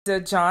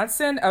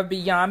Johnson of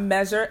Beyond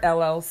Measure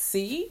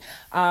LLC,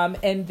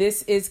 and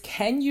this is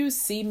Can You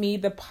See Me,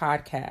 the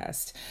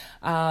podcast.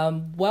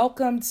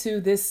 Welcome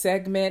to this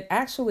segment,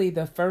 actually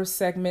the first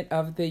segment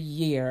of the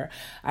year.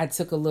 I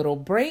took a little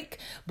break,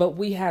 but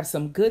we have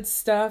some good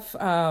stuff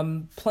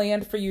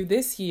planned for you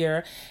this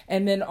year.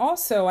 And then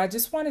also, I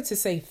just wanted to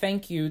say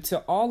thank you to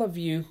all of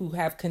you who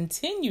have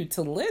continued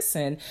to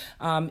listen,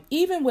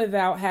 even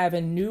without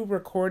having new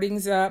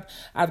recordings up.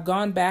 I've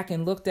gone back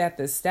and looked at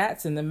the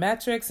stats and the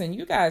metrics, and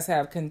you guys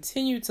have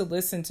continued to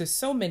listen to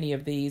so many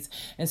of these.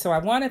 And so I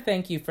want to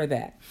thank you for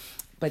that.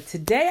 But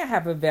today I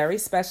have a very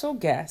special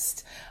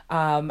guest.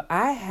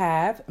 I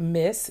have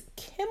Miss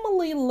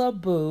Kimberly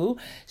LeBeau.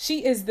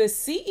 She is the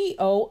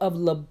CEO of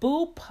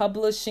LeBeau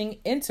Publishing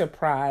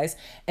Enterprise,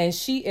 and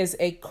she is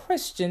a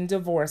Christian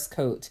divorce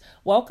coach.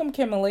 Welcome,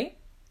 Kimberly.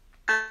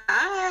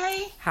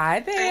 Hi.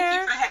 Hi there.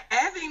 Thank you for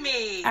having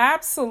me.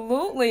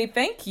 Absolutely.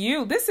 Thank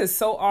you. This is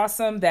so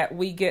awesome that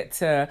we get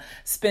to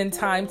spend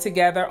time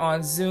together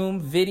on Zoom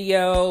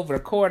video,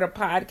 record a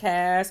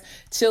podcast,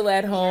 chill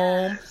at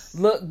home,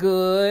 look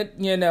good.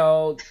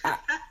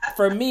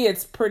 For me,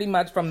 it's pretty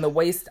much from the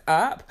waist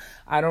up.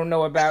 I don't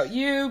know about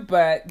you,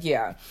 but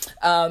yeah,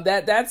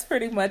 that's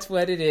pretty much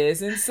what it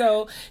is. And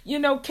so,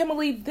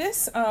 Kimberly,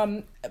 this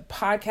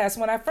podcast,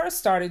 when I first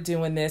started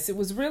doing this, it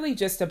was really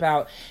just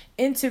about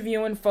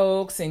interviewing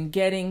folks and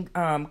getting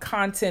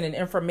content and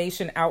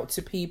information out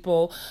to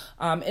people.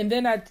 And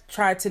then I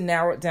tried to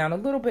narrow it down a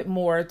little bit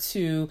more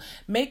to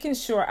making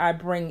sure I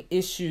bring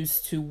issues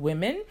to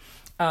women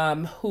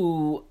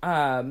who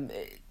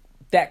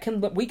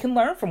we can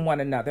learn from one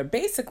another.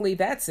 Basically,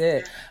 that's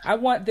it. I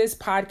want this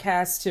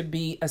podcast to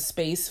be a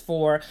space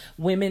for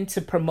women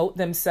to promote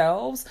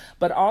themselves,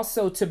 but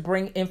also to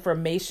bring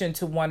information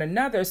to one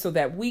another so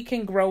that we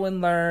can grow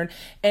and learn.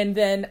 And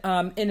then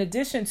in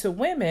addition to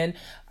women,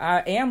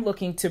 I am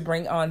looking to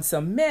bring on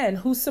some men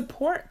who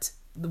support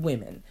the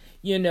women,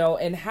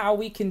 and how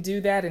we can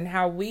do that and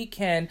how we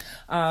can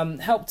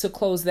help to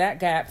close that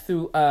gap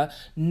through a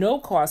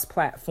no-cost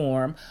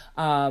platform,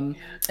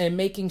 and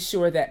making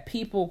sure that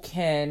people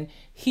can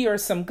hear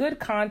some good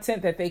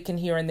content that they can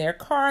hear in their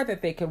car,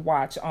 that they could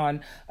watch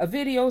on a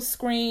video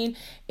screen.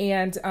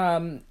 And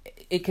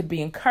it could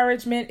be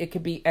encouragement, it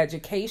could be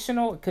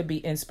educational, it could be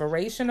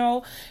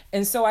inspirational.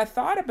 And so I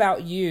thought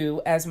about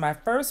you as my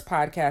first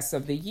podcast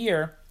of the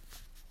year,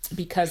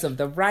 because of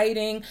the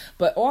writing,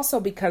 but also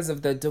because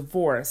of the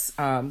divorce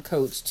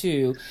coach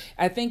too.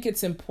 I think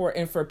it's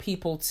important for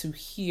people to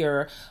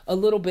hear a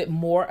little bit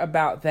more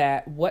about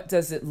that. What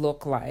does it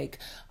look like?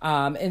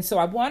 And so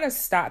I want to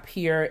stop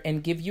here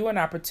and give you an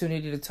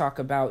opportunity to talk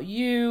about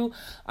you,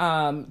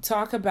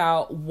 talk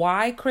about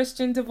why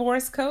Christian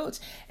divorce coach,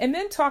 and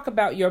then talk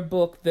about your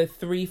book, The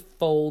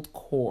Threefold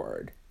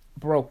Cord.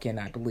 Broken,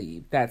 I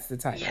believe. That's the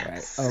title,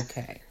 yes. Right?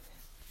 Okay.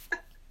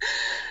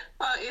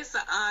 Well, it's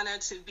an honor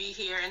to be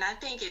here, and I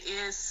think it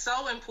is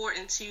so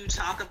important to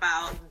talk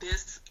about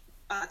this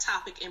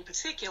topic in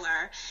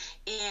particular,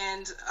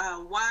 and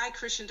why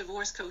Christian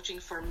divorce coaching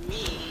for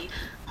me.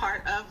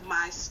 Part of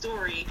my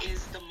story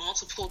is the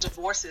multiple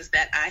divorces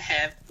that I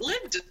have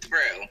lived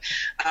through,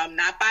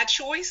 not by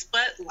choice,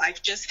 but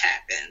life just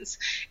happens.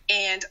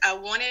 And I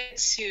wanted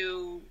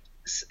to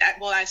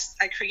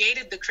I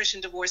created the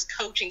Christian Divorce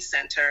Coaching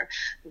Center,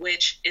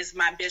 which is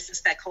my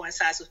business that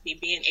coincides with me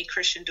being a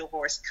Christian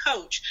divorce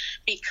coach,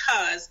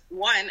 because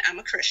one, I'm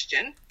a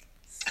Christian.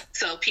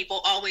 So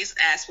people always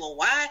ask, well,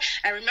 why?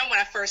 I remember when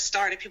I first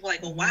started, people were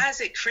like, well, why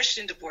is it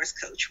Christian divorce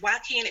coach? Why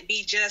can't it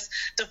be just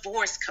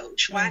divorce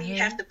coach? Why do you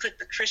have to put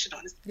the Christian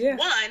on this?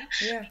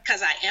 One,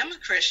 because I am a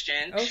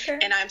Christian,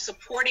 and I'm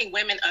supporting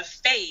women of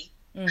faith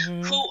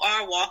who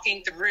are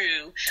walking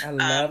through I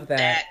love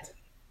that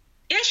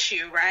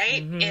issue,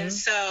 right? And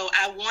so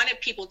I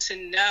wanted people to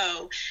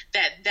know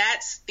that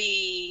that's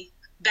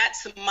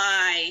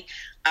my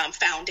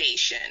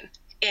foundation,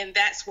 and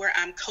that's where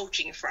I'm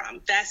coaching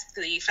from. That's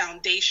the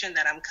foundation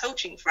that I'm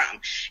coaching from.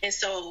 And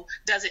so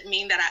does it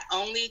mean that I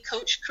only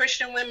coach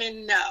Christian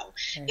women? No.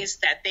 It's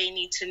that they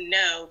need to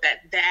know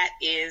that that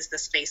is the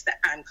space that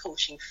I'm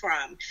coaching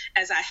from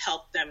as I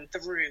help them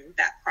through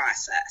that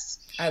process.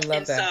 I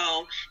love that.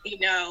 So,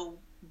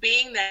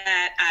 being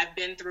that I've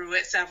been through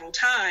it several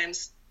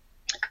times,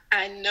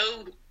 I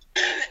know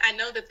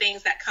the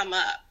things that come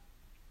up,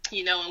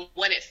 and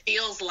what it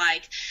feels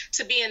like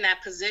to be in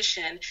that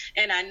position.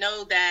 And I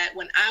know that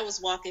when I was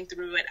walking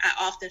through it,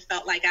 I often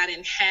felt like I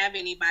didn't have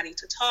anybody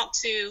to talk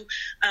to,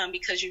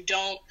 because you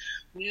don't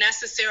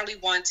necessarily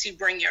want to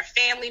bring your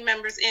family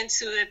members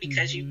into it,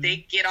 because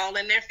they get all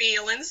in their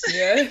feelings.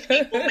 Yeah.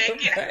 People may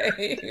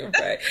get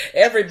right.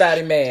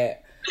 Everybody mad.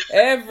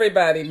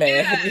 Everybody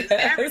mad.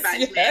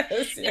 Everybody's mad.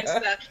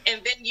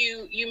 And then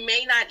you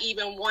may not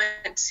even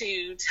want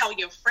to tell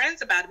your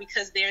friends about it,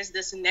 because there's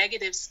this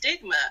negative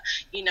stigma,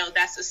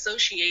 that's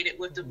associated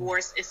with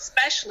divorce,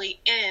 especially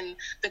in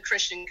the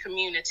Christian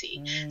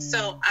community.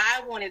 So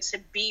I wanted to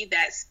be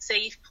that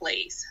safe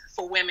place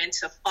for women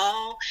to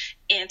fall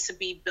and to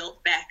be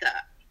built back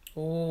up.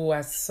 Oh,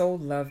 I so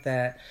love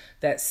that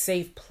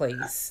safe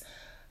place.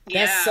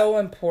 That's so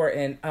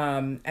important.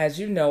 As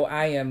you know,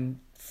 I am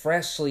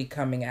freshly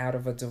coming out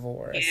of a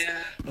divorce,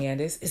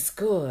 and it's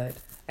good.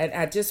 And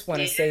I just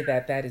want to say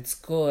that it's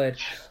good.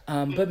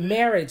 But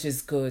marriage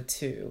is good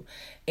too.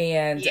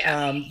 And,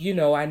 you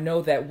know, I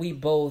know that we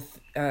both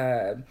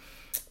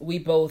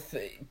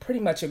pretty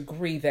much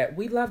agree that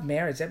we love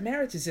marriage. That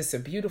marriage is just a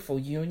beautiful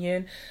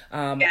union,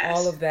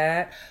 all of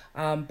that.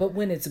 But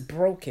when it's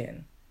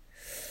broken,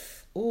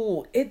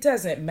 it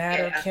doesn't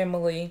matter,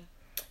 Kimberly.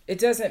 It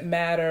doesn't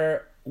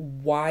matter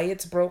why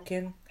it's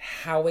broken,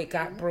 how it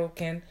got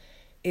broken.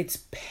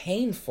 It's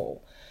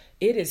painful.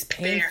 It is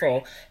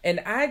painful. And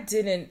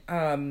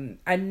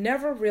I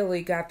never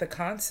really got the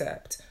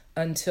concept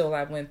until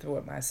I went through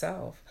it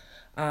myself.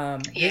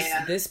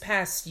 This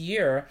past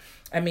year,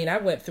 I mean, I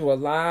went through a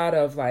lot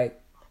of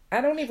I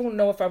don't even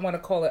know if I want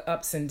to call it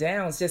ups and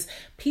downs, just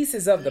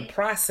pieces of the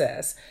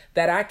process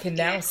that I can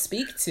now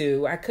speak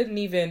to. I couldn't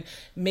even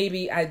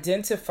maybe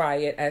identify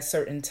it at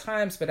certain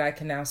times, but I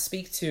can now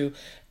speak to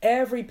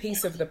every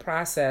piece of the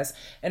process.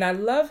 And I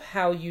love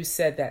how you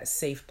said that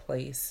safe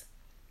place.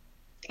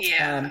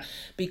 Yeah.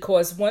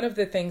 Because one of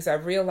the things I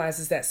realize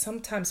is that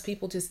sometimes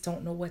people just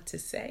don't know what to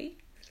say.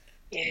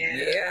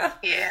 Yeah.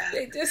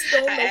 They just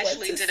don't know what to say. I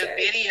actually did a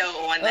video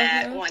on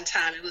that one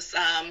time. It was,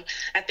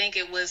 I think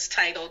it was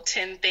titled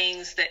 10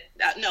 Things That,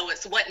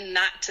 it's What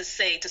Not to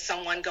Say to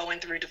Someone Going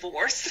Through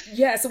Divorce.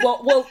 Yes.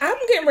 Well, I'm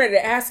getting ready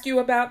to ask you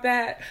about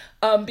that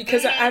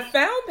because I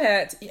found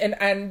that,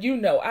 and you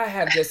know, I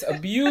have just a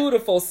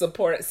beautiful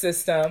support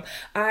system.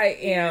 I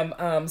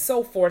am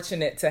so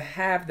fortunate to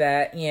have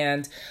that.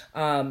 And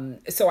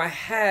so I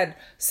had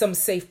some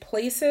safe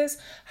places.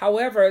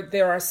 However,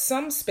 there are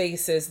some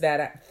spaces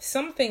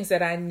some things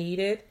that I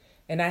needed,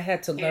 and I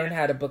had to learn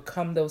how to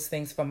become those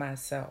things for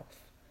myself.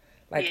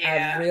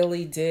 I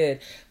really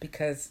did,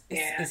 because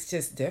it's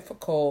just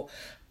difficult.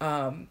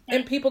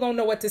 And people don't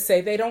know what to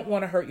say. They don't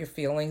want to hurt your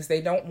feelings. They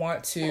don't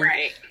want to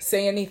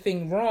say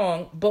anything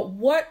wrong.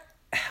 But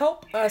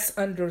help us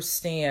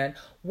understand,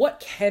 what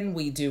can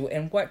we do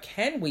and what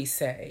can we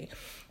say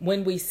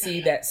when we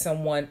see that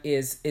someone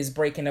is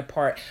breaking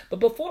apart? But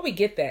before we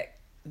get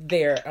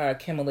there,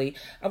 Kimberly,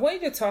 I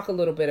want you to talk a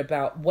little bit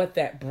about what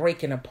that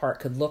breaking apart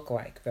could look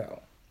like,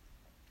 though.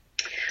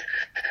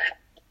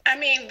 I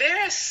mean,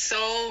 there are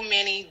so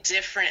many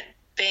different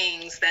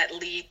things that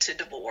lead to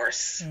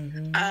divorce.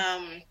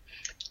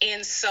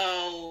 And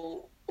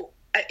so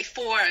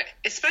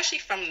especially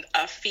from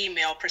a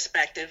female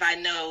perspective, I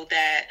know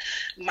that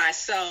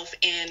myself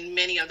and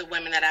many of the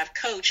women that I've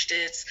coached,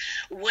 it's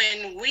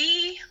when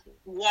we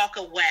walk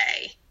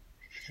away,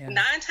 9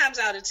 times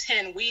out of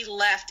 10, we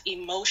left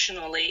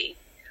emotionally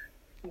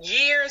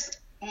years,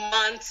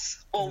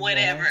 months, or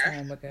whatever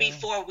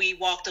before we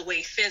walked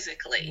away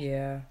physically.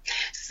 Yeah.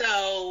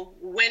 So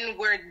when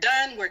we're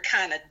done, we're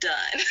kind of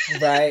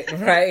done.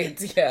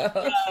 Right.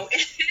 Yeah.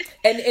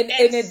 And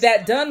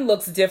that done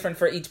looks different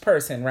for each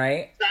person,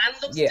 right? Done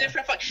looks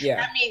different for.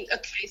 I mean,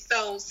 okay,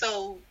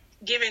 so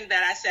given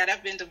that I said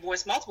I've been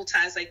divorced multiple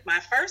times, like my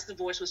first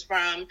divorce was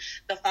from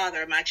the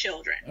father of my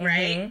children,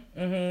 right?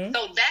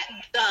 So that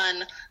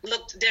done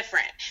looked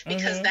different,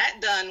 because that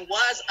done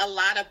was a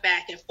lot of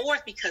back and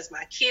forth, because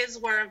my kids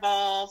were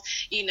involved,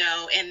 you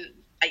know, and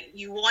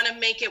you want to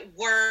make it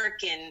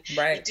work, and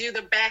you do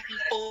the back and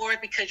forth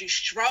because you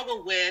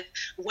struggle with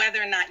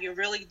whether or not you're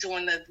really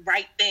doing the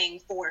right thing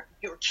for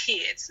your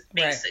kids,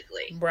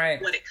 basically,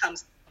 what it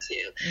comes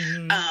to.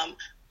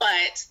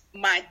 But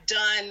my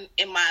done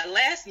in my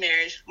last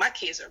marriage, my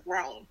kids are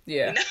grown.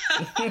 Yeah.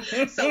 You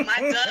know? So my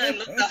done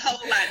looked a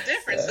whole lot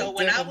different. So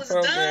when I was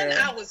done,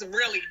 I was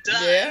really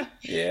done.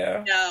 Yeah.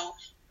 You know?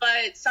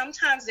 But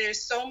sometimes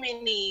there's so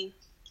many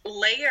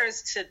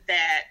layers to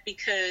that,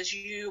 because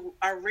you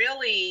are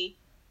really,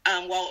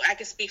 I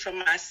can speak for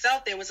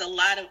myself, there was a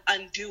lot of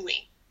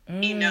undoing.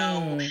 You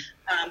know,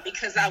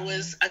 because I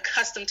was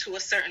accustomed to a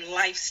certain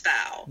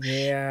lifestyle.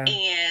 Yeah.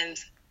 And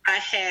I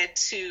had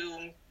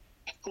to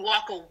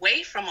walk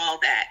away from all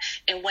that.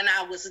 And when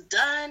I was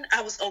done,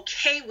 I was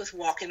okay with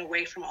walking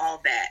away from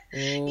all that,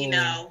 you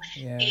know,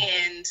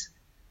 and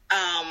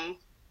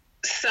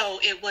so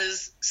it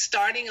was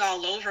starting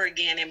all over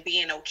again and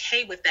being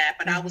okay with that.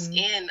 But I was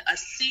in a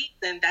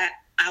season that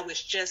I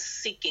was just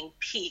seeking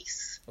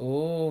peace.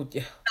 So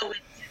it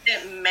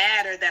didn't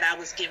matter that I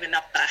was giving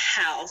up the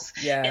house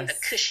and the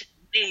cushy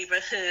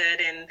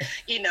neighborhood and,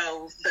 you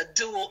know, the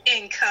dual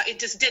income. It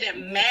just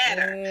didn't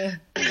matter.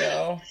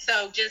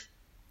 So just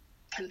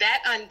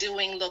that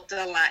undoing looked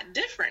a lot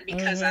different,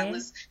 because I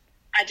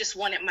just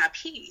wanted my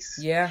peace.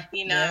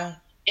 You know?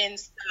 And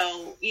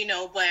so, you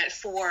know, but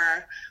for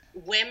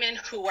women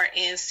who are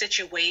in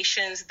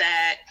situations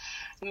that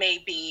may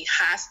be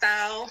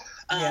hostile,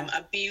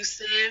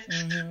 abusive,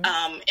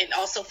 and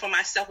also for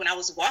myself, when I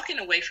was walking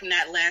away from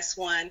that last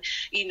one,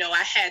 you know,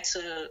 I had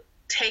to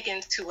take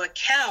into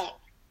account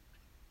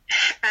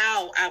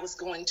how I was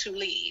going to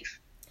leave,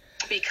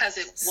 because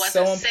it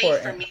wasn't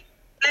safe for me.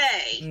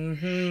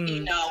 You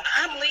know,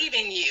 I'm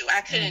leaving you.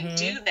 I couldn't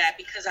do that,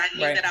 because I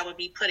knew that I would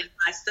be putting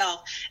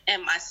myself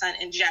and my son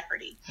in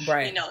jeopardy.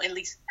 You know, at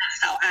least that's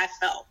how I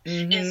felt.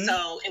 And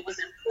so it was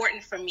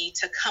important for me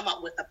to come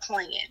up with a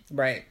plan.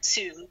 Right.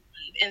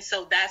 And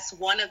so that's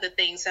one of the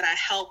things that I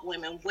help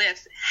women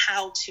with,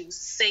 how to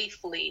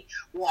safely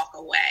walk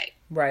away.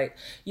 Right.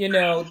 You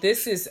know,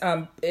 this is,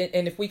 and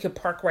if we could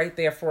park right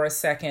there for a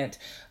second,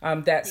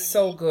 that's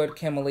so good,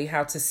 Kimberly,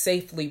 how to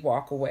safely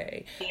walk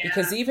away. Yeah.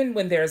 Because even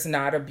when there's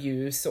not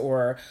abuse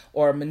or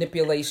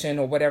manipulation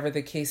or whatever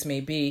the case may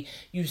be,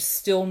 you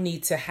still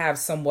need to have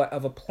somewhat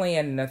of a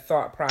plan and a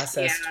thought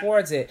process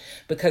towards it.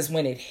 Because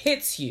when it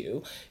hits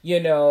you,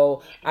 you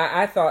know,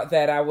 I thought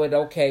that I would,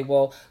 okay,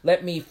 well,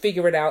 let me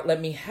figure it out.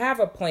 Let me have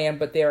a plan.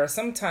 But there are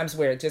some times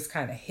where it just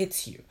kind of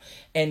hits you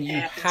and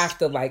you have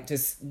to like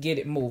just get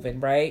it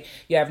moving. Right?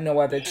 You have no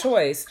other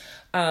choice.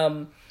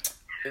 There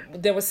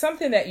was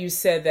something that you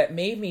said that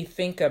made me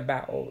think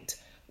about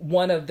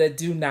one of the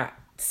do not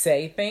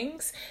say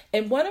things.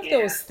 And one of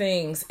those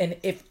things, and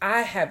if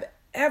I have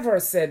ever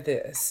said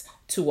this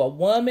to a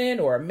woman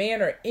or a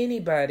man or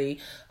anybody,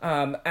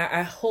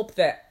 I hope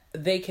that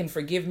they can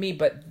forgive me.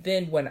 But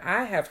then when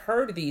I have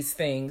heard these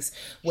things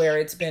where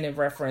it's been in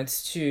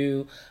reference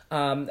to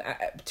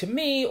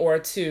me or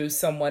to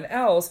someone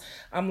else,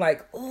 I'm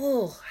like,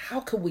 oh,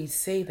 how could we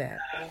say that?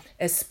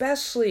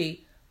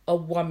 Especially a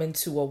woman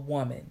to a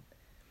woman.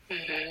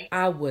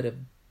 I would have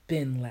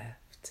been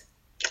left.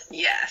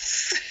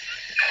 Yes.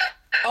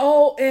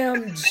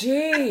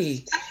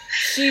 OMG.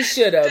 She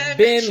should have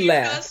been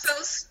left. So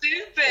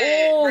stupid,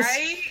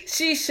 right?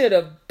 She should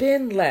have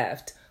been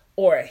left.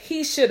 Or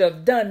he should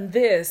have done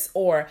this,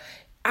 or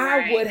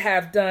I would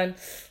have done.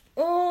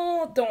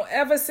 Oh, don't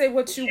ever say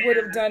what you would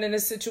have done in a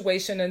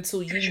situation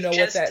until you know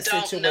what that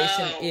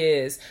situation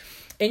is.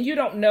 And you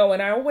don't know.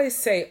 And I always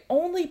say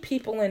only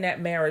people in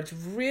that marriage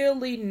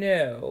really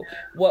know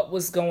what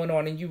was going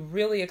on and you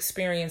really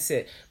experience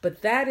it.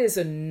 But that is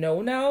a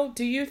no-no,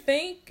 do you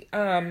think?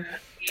 Yeah,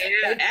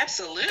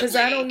 absolutely. Because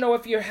I don't know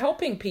if you're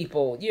helping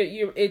people.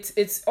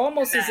 It's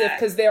almost as if,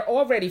 because they're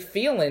already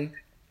feeling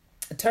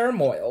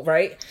turmoil,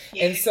 right?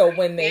 And so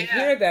when they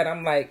hear that,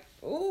 I'm like,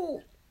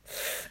 ooh,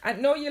 I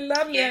know you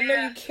love me, I know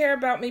you care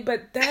about me,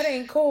 but that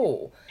ain't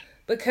cool,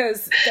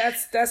 because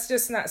that's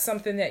just not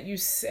something that you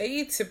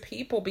say to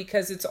people,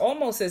 because it's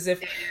almost as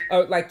if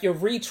like you're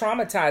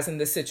re-traumatizing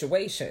the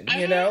situation,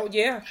 you know?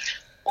 Yeah.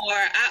 Or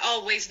I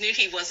always knew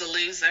he was a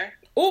loser.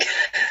 Ooh.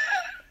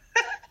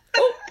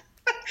 Ooh.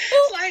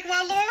 It's like,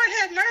 well, Lord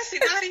have mercy,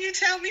 why didn't you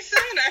tell me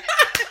sooner?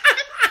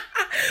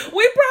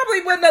 We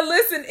probably wouldn't have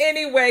listened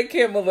anyway,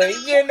 Kimberly.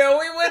 You know,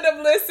 we wouldn't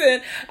have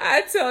listened.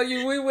 I tell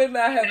you, we would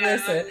not have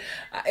listened.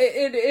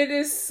 It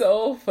is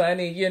so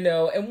funny, you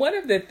know. And one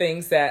of the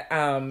things that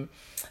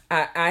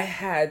I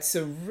had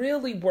to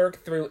really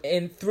work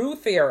through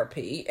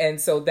therapy, and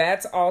so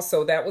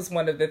that was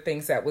one of the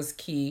things that was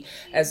key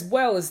as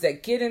well, is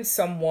that getting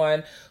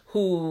someone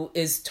who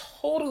is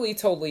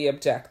totally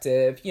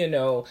objective, you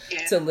know,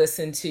 to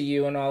listen to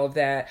you and all of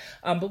that.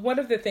 But one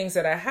of the things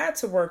that I had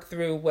to work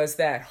through was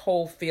that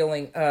whole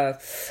feeling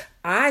of,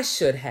 I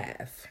should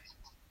have.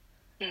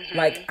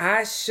 Like,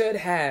 I should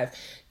have.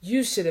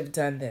 You should have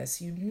done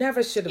this. You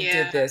never should have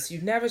did this.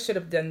 You never should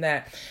have done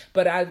that.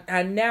 But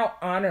I now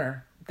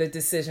honor the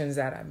decisions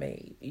that I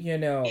made, you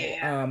know,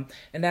 and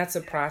that's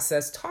a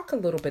process. Talk a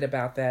little bit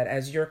about that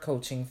as you're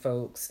coaching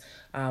folks.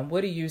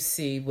 What do you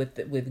see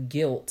with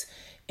guilt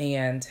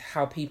and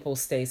how people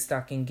stay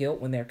stuck in guilt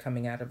when they're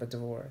coming out of a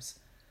divorce?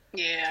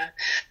 Yeah,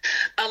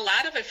 a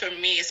lot of it for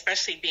me,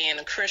 especially being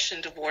a Christian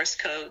divorce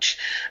coach,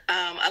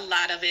 a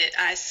lot of it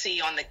I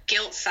see on the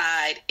guilt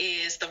side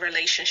is the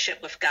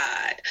relationship with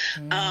God,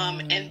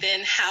 and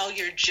then how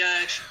you're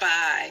judged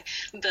by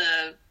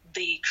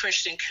the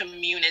Christian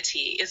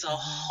community is a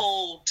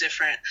whole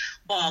different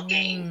ball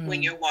game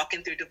when you're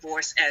walking through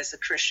divorce as a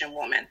Christian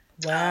woman.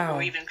 Wow.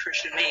 Or even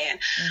Christian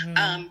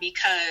man,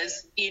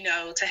 because, you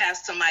know, to have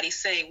somebody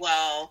say,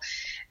 well,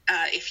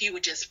 if you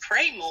would just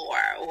pray more,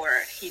 or,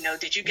 you know,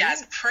 did you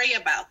guys pray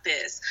about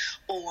this?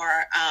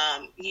 Or,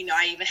 you know,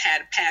 I even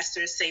had a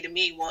pastor say to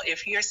me, well,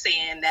 if you're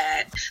saying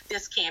that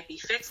this can't be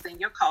fixed, then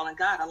you're calling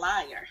God a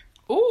liar.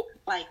 Ooh.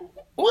 Like,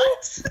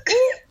 what?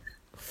 Ooh.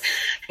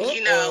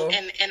 You know,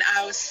 and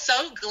I was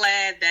so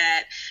glad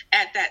that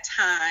at that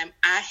time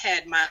I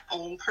had my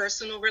own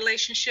personal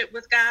relationship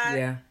with God.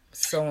 Yeah,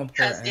 so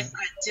important. Because if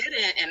I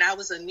didn't, and I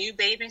was a new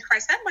babe in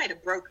Christ, that might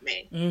have broke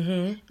me.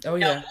 Oh,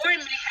 you yeah. know, or it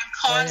may have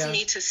caused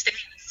me to stay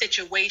in a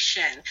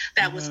situation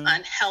that was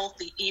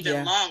unhealthy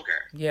even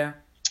longer. Yeah.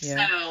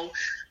 So,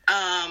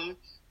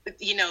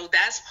 you know,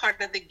 that's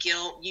part of the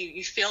guilt.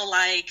 You feel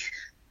like,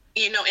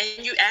 you know,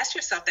 and you ask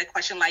yourself that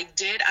question, like,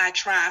 did I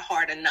try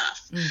hard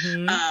enough?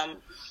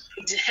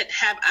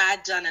 Have I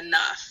done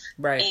enough?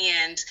 Right.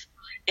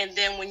 And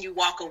then when you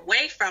walk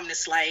away from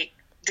this, like,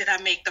 did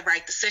I make the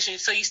right decision?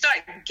 So you start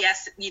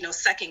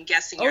second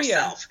guessing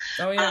yourself.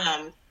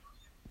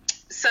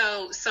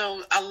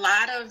 So a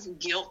lot of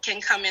guilt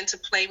can come into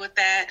play with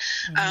that.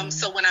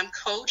 So when I'm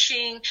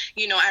coaching,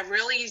 you know, I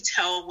really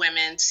tell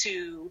women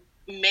to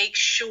make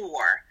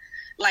sure,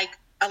 like,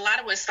 a lot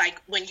of it's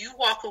like when you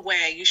walk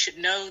away, you should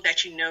know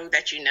that you know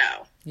that you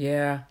know.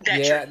 Yeah,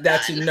 that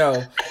that you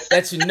know,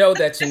 that you know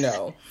that you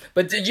know.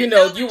 But you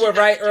know, you were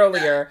right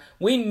earlier.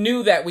 We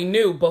knew that we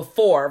knew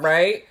before,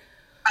 right?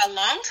 A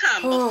long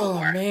time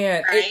before. Oh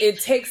man, right?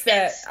 it takes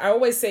that. I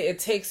always say it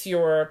takes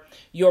your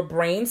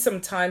brain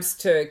sometimes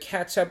to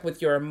catch up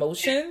with your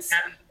emotions,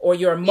 or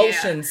your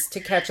emotions to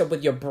catch up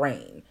with your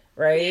brain.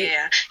 Right?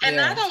 Yeah. And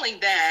not only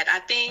that, I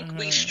think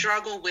we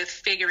struggle with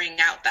figuring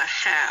out the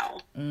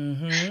how.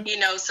 You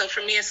know, so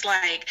for me, it's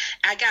like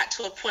I got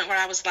to a point where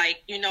I was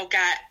like, you know,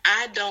 God,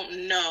 I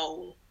don't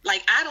know.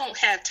 Like, I don't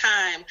have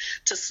time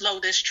to slow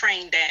this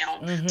train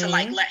down to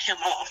like let him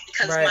off,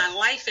 because my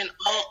life in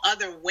all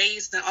other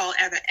ways and all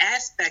other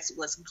aspects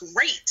was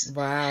great.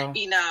 Wow.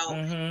 You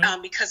know,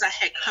 because I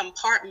had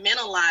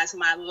compartmentalized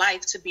my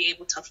life to be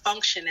able to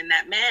function in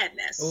that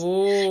madness.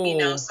 Ooh. You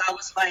know, so I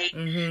was like,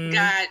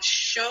 God,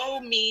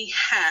 show me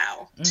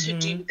how to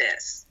do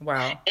this.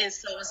 Wow. And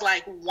so it's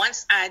like,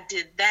 once I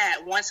did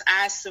that, once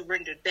I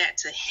surrendered that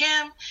to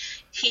him,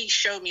 he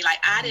showed me, like,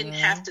 I didn't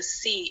have to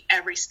see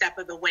every step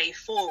of the way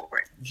forward.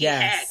 He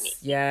had me.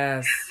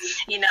 Yes.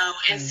 You know,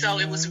 and so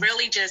it was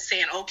really just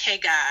saying, okay,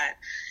 God,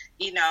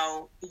 you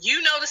know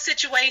the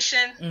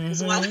situation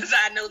as well as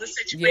I know the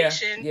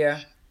situation.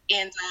 Yeah.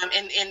 And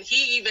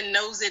he even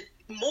knows it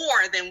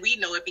more than we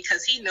know it,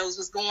 because he knows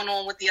what's going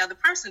on with the other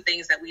person,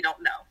 things that we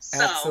don't know. So,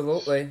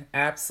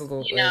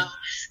 Absolutely. You know,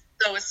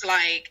 so it's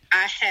like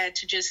I had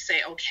to just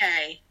say,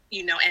 okay,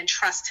 you know, and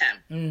trust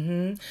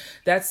him.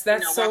 That's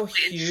so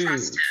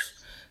huge.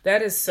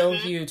 That is so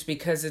huge,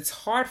 because it's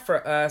hard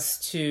for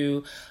us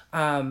to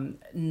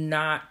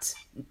not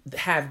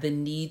have the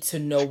need to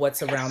know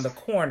what's around the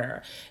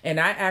corner. And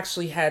I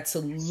actually had to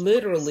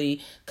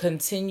literally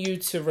continue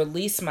to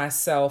release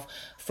myself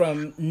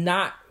from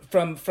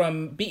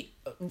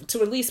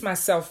release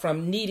myself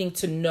from needing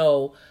to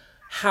know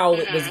how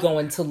it was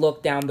going to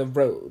look down the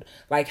road.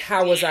 Like,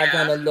 how was I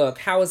going to look?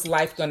 How is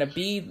life going to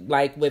be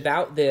like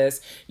without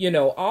this? You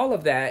know, all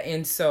of that.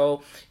 And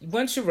so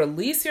once you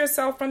release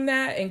yourself from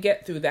that and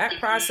get through that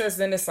process,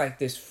 then it's like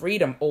this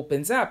freedom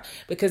opens up,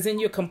 because then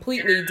you're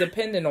completely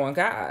dependent on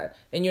God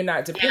and you're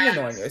not dependent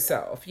on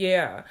yourself.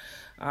 Yeah.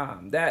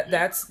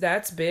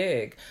 That's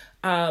big.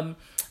 I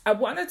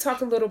want to talk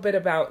a little bit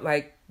about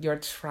like your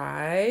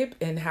tribe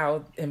and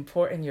how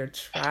important your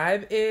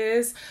tribe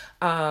is.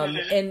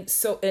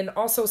 And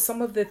also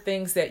some of the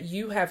things that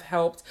you have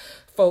helped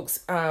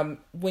folks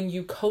when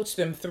you coach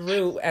them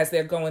through as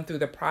they're going through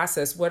the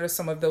process. What are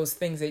some of those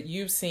things that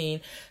you've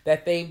seen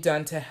that they've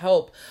done to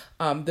help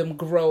them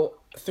grow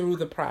through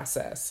the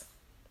process?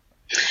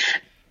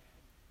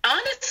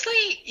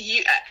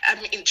 Honestly,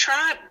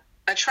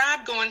 a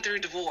tribe going through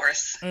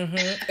divorce can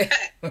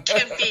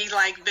be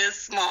like this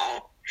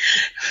small.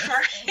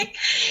 Right?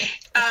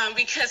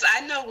 Because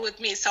I know with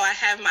me, so I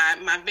have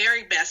my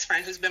very best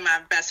friend who's been my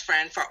best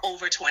friend for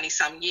over 20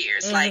 some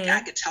years. Like,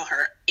 I could tell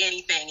her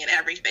anything and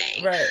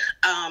everything. Right.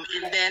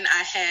 And then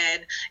I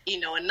had,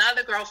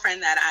 another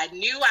girlfriend that I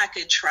knew I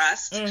could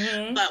trust.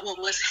 But what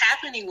was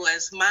happening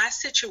was my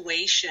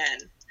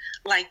situation,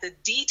 like the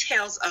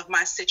details of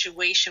my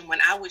situation, when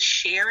I would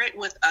share it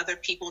with other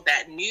people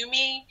that knew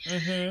me,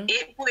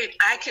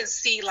 I could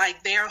see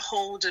like their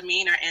whole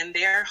demeanor and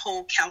their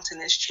whole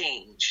countenance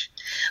change.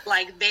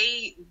 Like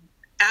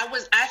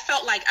I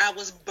felt like I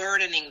was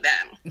burdening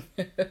them.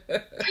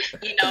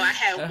 I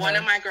had one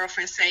of my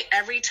girlfriends say,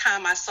 every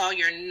time I saw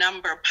your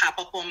number pop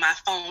up on my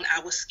phone,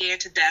 I was scared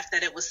to death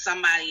that it was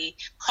somebody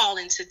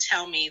calling to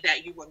tell me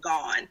that you were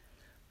gone.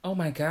 Oh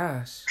my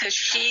gosh. Because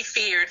she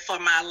feared for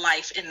my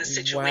life in the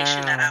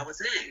situation that I was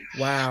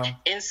in. Wow.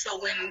 And so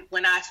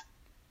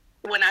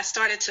when I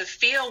started to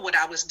feel what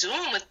I was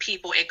doing with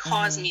people, it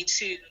caused me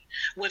to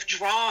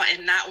withdraw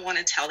and not want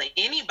to tell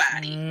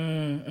anybody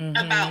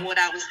about what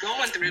I was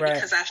going through,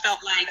 because I felt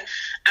like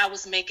I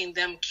was making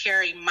them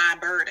carry my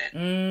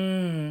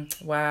burden.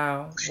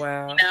 Wow.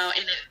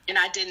 And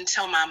I didn't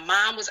tell my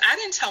mom. I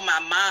didn't tell my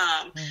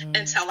mom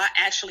until I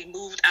actually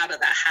moved out of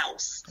the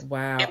house.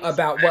 Wow.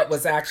 About what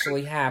was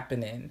actually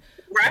happening.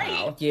 Right.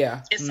 Wow.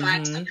 Yeah. And so I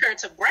took her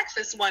to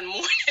breakfast one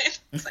morning.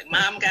 It's like,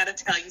 Mom, got to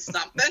tell you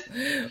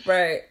something.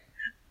 Right.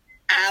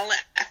 I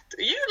left.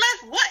 You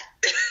left what?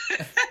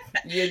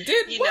 You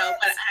did what?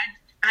 But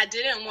I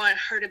didn't want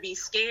her to be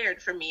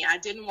scared for me. I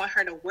didn't want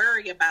her to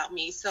worry about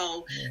me.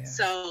 So,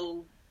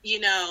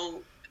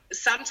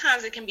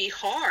 sometimes it can be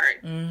hard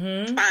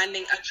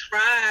finding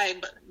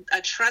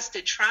a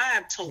trusted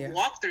tribe to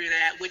walk through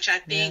that, which I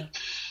think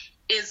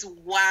is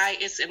why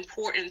it's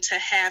important to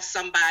have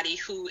somebody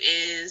who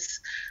is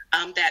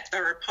that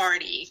third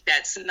party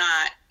that's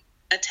not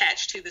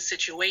attached to the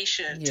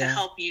situation to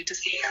help you to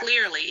see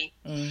clearly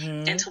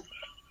and to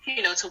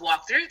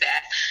walk through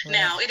that. Right.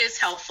 Now, it is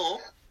helpful,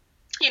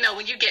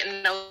 when you get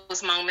in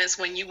those moments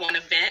when you want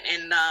to vent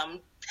and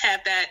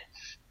have that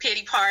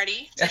pity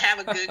party, to have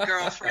a good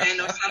girlfriend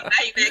or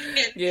somebody that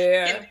can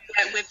do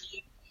that with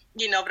you.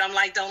 but I'm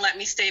like, don't let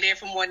me stay there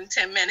for more than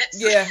 10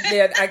 minutes.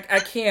 I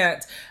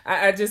can't.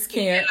 I just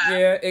can't.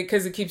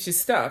 Because it keeps you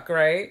stuck,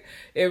 right?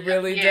 It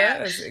really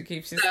does. It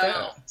keeps you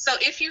stuck. So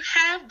if you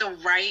have the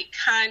right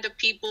kind of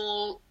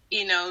people,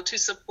 to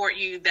support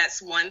you,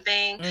 that's one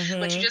thing.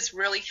 But you just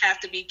really have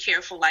to be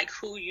careful, like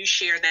who you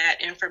share that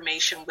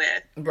information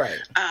with. Right.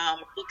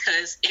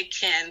 Because it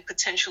can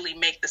potentially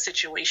make the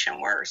situation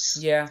worse.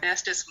 Yeah.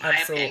 That's just my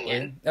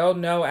opinion. Oh,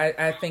 no,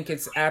 I think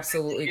it's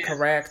absolutely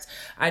correct.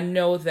 I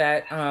know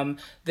that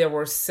there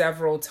were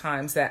several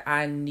times that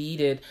I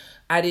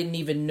didn't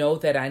even know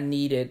that I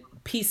needed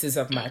pieces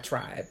of my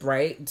tribe,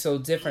 right? So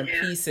different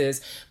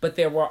pieces, but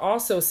there were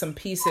also some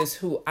pieces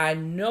who I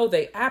know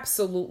they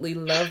absolutely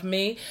love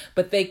me,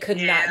 but they could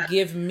not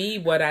give me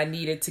what I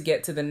needed to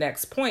get to the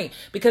next point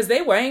because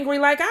they were angry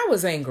like I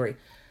was angry.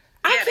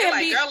 I can't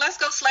be, girl, let's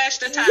go slash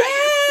the tires.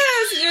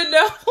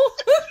 Yes,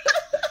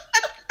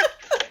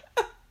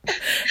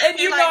 And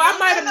I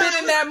might have been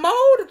in that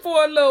mode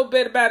for a little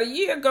bit about a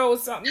year ago or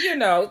something,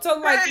 So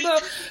like,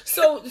 look,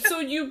 so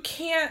you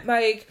can't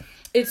like.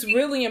 It's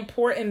really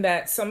important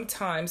that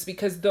sometimes,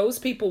 because those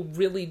people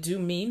really do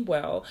mean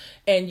well,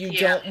 and you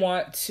don't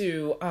want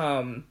to,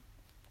 and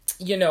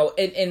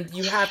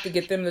you have to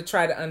get them to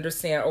try to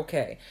understand,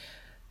 okay,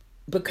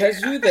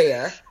 because you're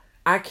there,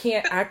 I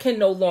can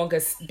no longer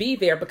be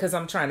there because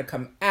I'm trying to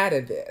come out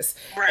of this.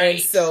 Right. And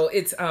so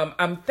it's,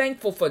 I'm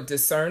thankful for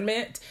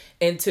discernment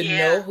and to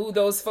know who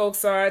those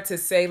folks are, to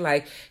say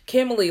like,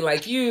 Kimberly,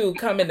 like you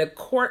come into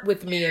court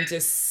with me and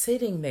just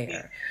sitting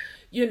there.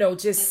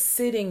 Just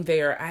sitting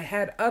there. I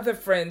had other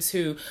friends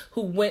who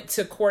went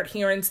to court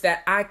hearings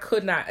that I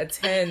could not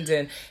attend.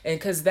 And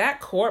because that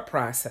court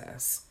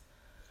process,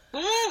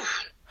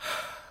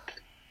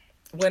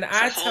 when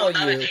I tell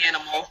you,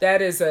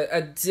 that is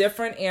a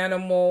different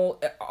animal,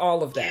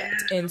 all of that.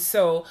 Yeah. And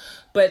so,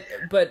 but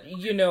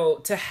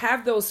to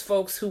have those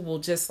folks who will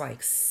just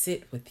like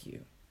sit with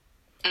you,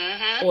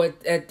 or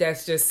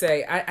that's just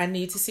say, I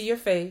need to see your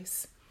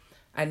face.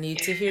 I need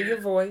to hear your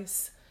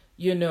voice.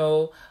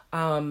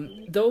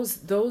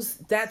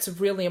 That's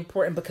really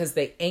important because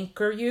they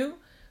anchor you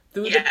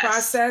through the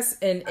process.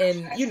 And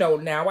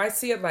now I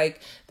see it like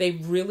they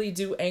really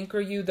do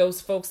anchor you, those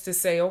folks, to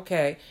say,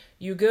 okay,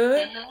 you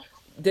good?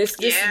 This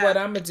is what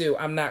I'm going to do.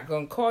 I'm not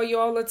going to call you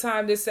all the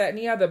time, this, that, and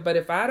the other. But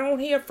if I don't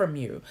hear from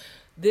you,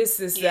 this,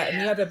 that,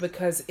 and the other,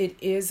 because it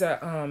is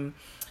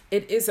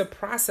a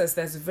process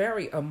that's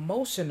very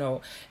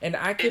emotional. And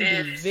I can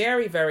be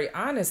very, very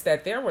honest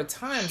that there were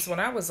times when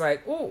I was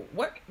like, oh,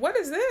 what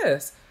is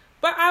this?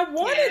 But I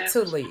wanted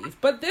to leave.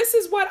 But this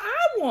is what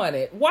I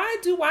wanted. Why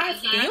do I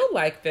feel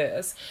like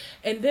this?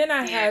 And then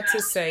I had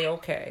to say,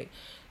 okay,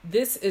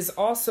 this is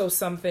also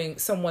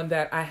someone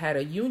that I had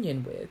a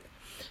union with,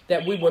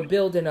 that we were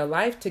building a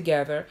life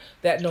together,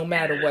 that no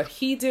matter what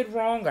he did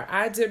wrong or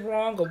I did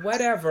wrong or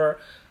whatever,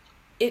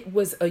 it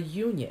was a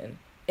union.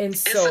 And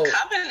so, it's a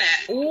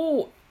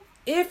covenant.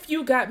 If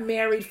you got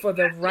married for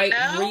the right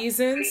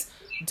reasons,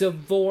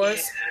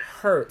 divorce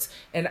hurts.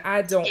 And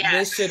I don't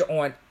wish it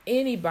on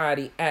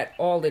anybody at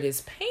all. It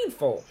is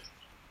painful.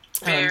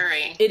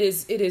 Very. It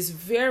is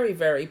very,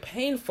 very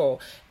painful.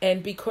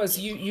 And because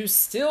you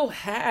still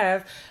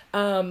have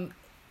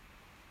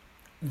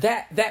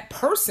that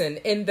person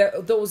and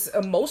those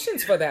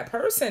emotions for that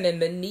person and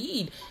the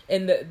need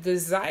and the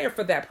desire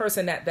for that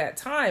person at that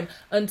time,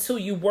 until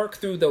you work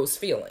through those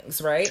feelings,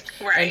 right?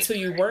 Until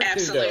you work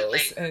through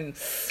those. And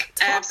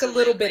talk a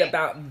little bit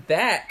about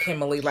that,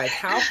 Kimberly. Like,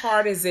 how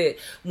hard is it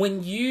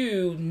when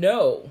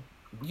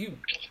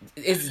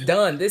it's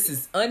done? This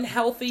is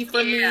unhealthy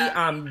for me.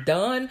 I'm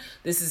done.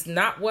 This is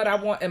not what I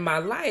want in my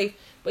life.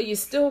 But you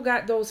still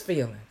got those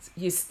feelings.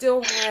 You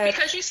still have,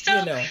 because you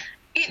still,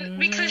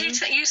 because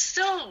you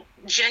still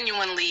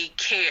genuinely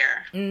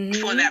care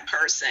for that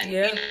person.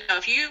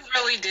 If you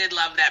really did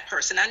love that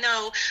person. I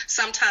know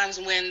sometimes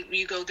when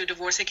you go through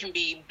divorce, it can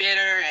be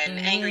bitter and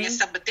angry and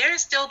stuff, but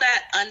there's still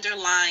that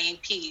underlying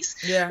piece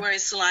where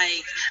it's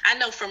like, I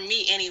know for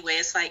me anyway,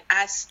 it's like,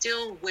 I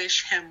still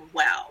wish him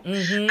well.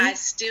 I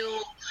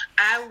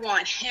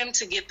want him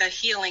to get the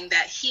healing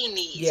that he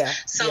needs.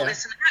 So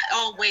it's not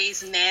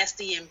always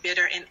nasty and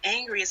bitter and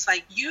angry. It's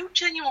like, you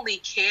genuinely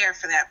care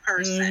for that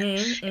person.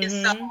 And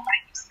so, like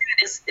you said,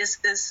 it's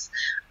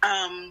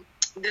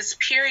this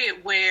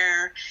period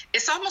where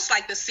it's almost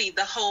like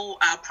the whole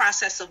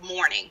process of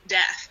mourning,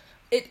 death.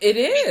 It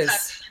is.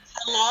 Because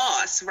it's a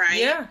loss, right?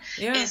 Yeah.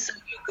 And so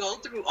you go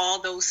through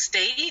all those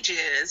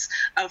stages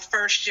of,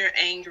 first you're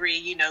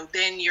angry,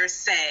 then you're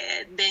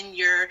sad, then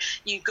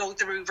you go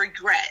through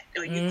regret,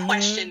 or you're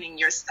questioning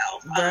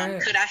yourself.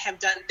 Could I have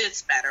done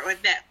this better or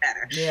that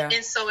better?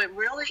 And so it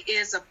really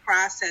is a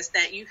process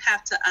that you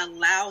have to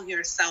allow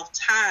yourself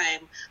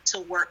time to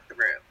work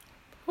through.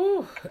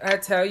 I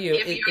tell you,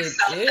 give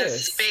yourself the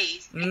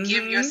space and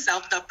give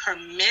yourself the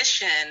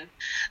permission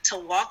to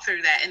walk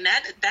through that. And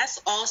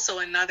that's also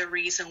another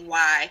reason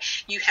why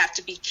you have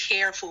to be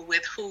careful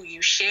with who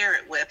you share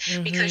it with,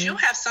 because you'll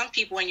have some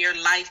people in your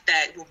life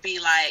that will be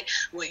like,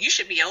 well, you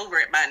should be over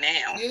it by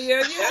now.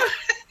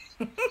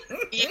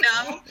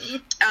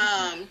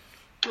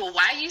 well,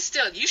 why you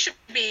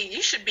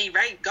should be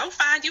right. Go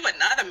find you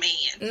another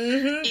man.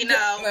 Mm-hmm. You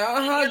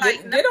know,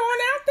 like, get on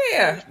out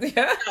there.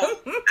 Yeah.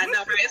 I know,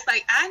 right? It's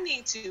like, I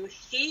need to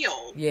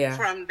heal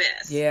from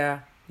this.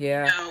 Yeah.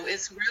 Yeah. You know,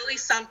 it's really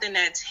something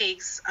that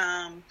takes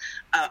a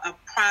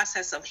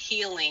process of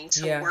healing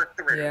to work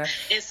through. Yeah.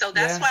 And so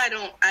that's why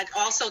I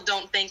also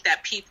don't think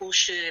that people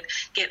should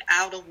get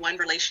out of one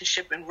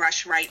relationship and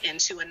rush right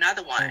into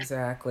another one.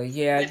 Exactly.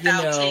 Yeah.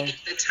 Without taking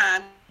the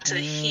time to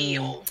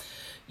heal.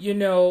 You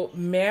know,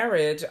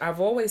 marriage, I've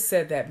always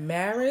said that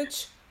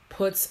marriage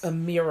puts a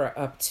mirror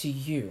up to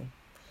you.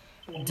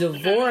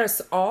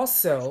 Divorce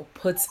also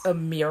puts a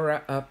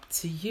mirror up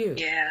to you.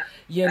 Yeah.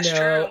 You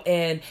know,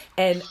 true.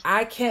 And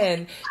I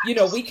can, you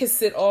know, we could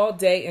sit all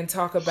day and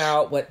talk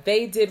about what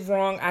they did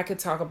wrong. I could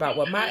talk about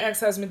what my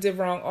ex-husband did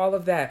wrong, all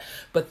of that.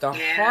 But the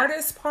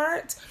hardest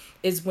part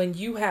is when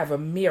you have a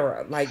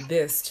mirror like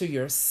this to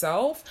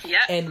yourself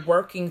and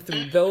working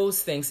through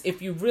those things.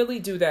 If you really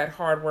do that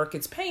hard work,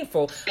 it's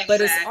painful,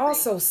 but it's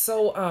also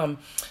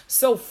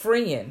so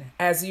freeing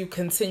as you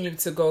continue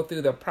to go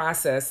through the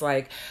process.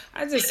 Like,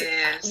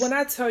 when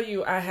I tell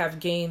you I have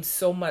gained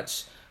so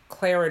much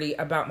clarity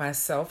about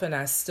myself, and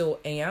I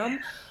still am,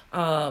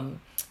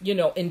 you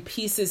know, in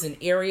pieces and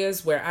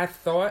areas where I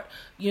thought,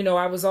 you know,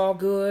 I was all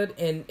good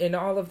and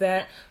all of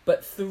that.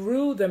 But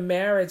through the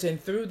marriage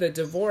and through the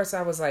divorce,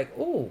 I was like,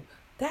 ooh,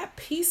 that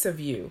piece of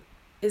you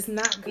is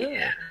not good.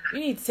 Yeah. You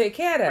need to take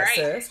care of that,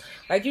 sis.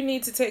 Like, you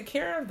need to take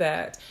care of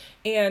that.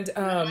 And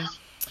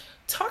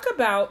talk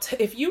about,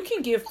 if you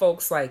can give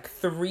folks like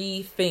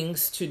 3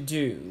 things to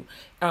do,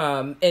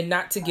 and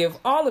not to give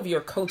all of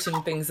your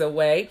coaching things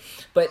away,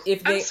 but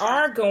if they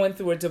are going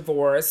through a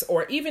divorce,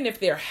 or even if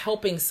they're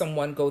helping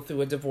someone go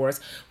through a divorce,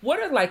 what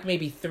are like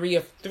maybe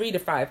 3 to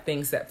 5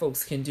 things that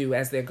folks can do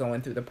as they're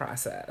going through the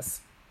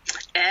process?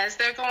 As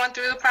they're going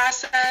through the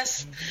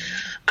process,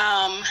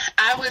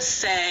 I would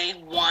say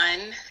 1,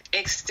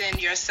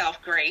 extend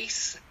yourself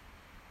grace.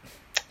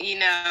 You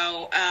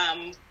know,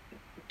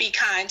 be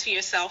kind to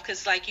yourself,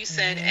 because like you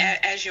said,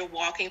 as you're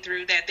walking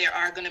through that, there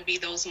are going to be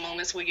those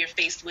moments where you're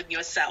faced with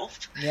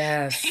yourself.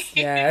 Yes.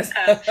 You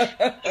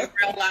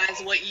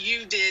realize what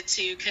you did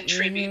to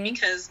contribute,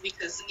 because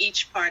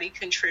each party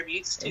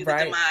contributes to the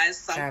demise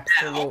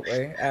somehow.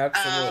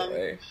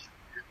 Absolutely.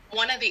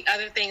 One of the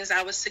other things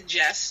I would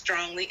suggest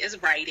strongly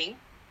is writing,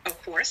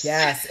 of course.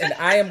 Yes, and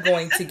I am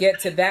going to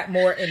get to that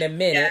more in a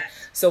minute.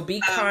 So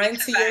be kind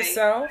to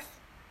yourself.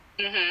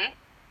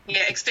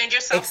 Yeah, extend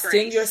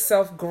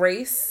yourself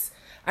grace.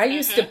 I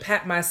used to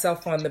pat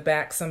myself on the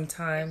back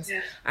sometimes. Yeah.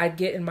 I'd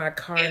get in my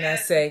car and I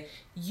say,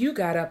 you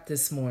got up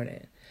this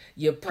morning.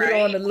 You put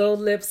on a little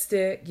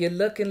lipstick. You're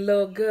looking a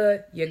little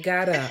good. You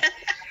got up.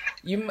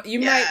 You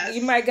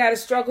might got to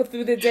struggle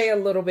through the day a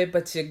little bit,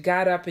 but you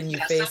got up and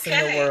you're facing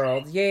the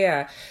world.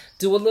 Yeah.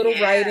 Do a little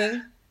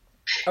writing.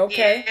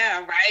 Okay.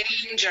 Yeah,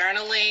 writing,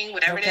 journaling,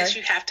 whatever it is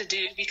you have to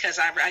do, because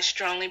I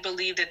strongly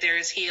believe that there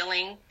is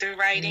healing through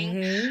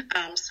writing. So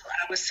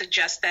I would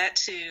suggest that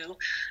too.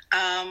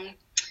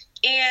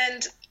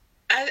 And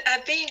I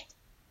think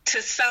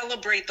to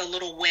celebrate the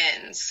little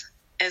wins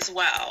as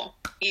well,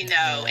 you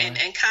know, and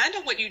kind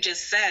of what you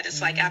just said,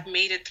 it's like, I've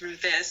made it through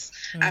this.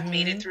 I've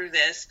made it through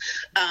this.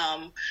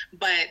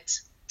 But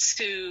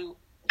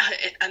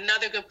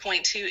another good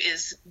point too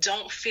is,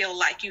 don't feel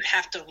like you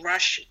have to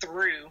rush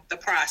through the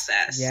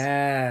process.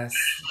 Yes.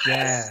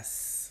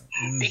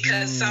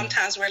 Because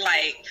sometimes we're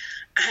like,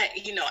 I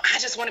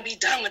just want to be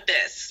done with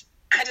this.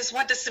 I just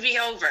want this to be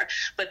over.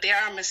 But there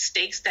are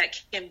mistakes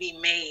that can be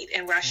made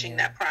in rushing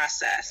that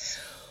process.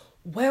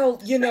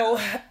 Well, you know,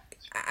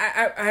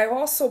 I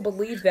also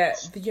believe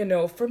that, you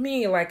know, for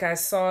me, like, I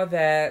saw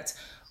that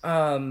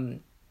I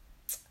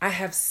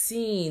have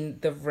seen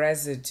the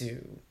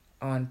residue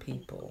on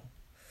people.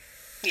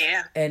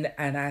 Yeah. And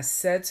I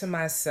said to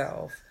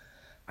myself,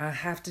 I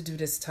have to do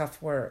this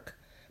tough work,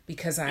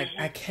 because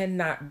I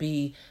cannot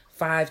be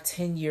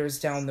 5-10 years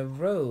down the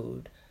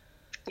road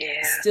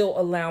still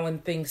allowing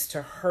things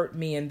to hurt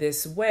me in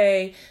this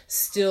way,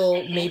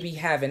 still maybe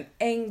having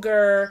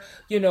anger,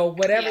 you know,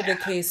 whatever the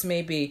case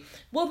may be.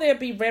 Will there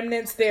be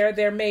remnants there?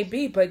 There may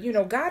be, but, you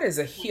know, God is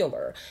a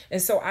healer.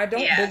 And so I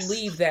don't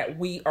believe that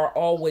we are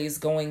always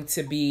going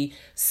to be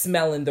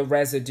smelling the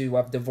residue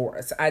of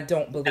divorce. I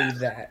don't believe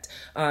that.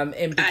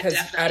 And because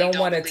I don't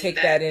want to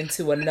take that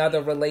into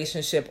another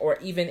relationship, or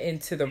even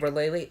into the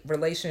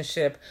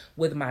relationship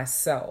with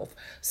myself.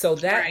 So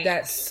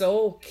that's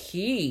so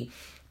key,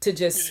 to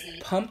just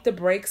pump the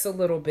brakes a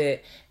little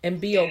bit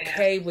and be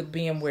okay with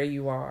being where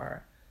you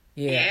are.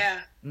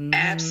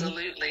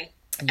 Absolutely.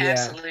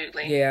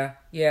 Yeah.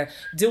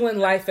 Doing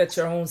life at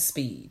your own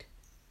speed.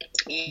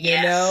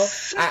 You know,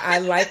 I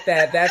like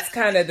that. That's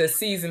kind of the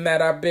season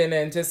that I've been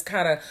in, just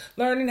kind of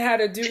learning how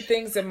to do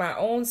things at my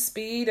own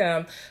speed.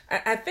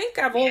 I think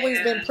I've always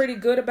been pretty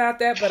good about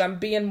that, but I'm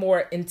being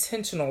more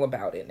intentional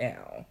about it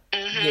now.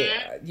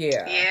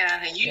 Yeah,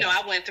 and you know,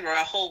 I went through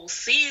a whole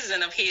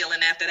season of healing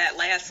after that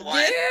last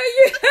one.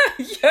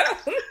 Yeah.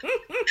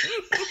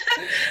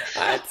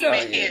 I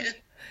tell you.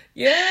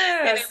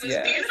 Yes. And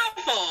it was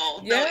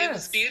beautiful. Yes. No, it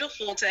was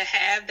beautiful to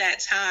have that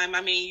time.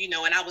 I mean, you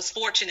know, and I was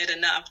fortunate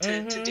enough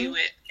to do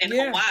it in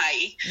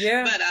Hawaii.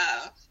 Yeah. But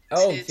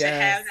to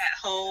have that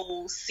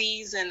whole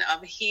season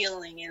of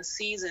healing and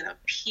season of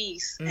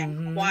peace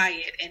and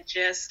quiet and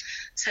just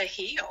to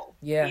heal,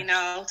 you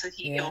know, to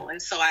heal.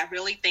 And so I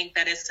really think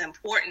that it's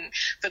important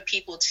for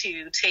people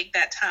to take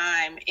that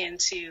time and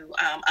to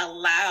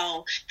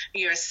allow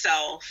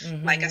yourself,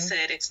 like I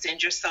said,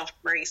 extend yourself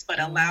grace, but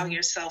allow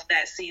yourself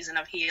that season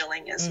of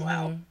healing as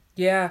well.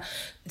 Yeah.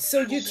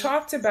 So you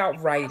talked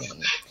about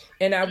writing.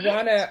 And I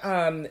want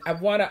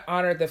to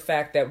honor the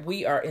fact that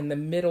we are in the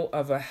middle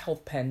of a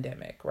health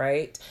pandemic,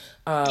 right?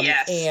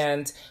 Yes.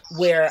 And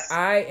where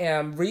I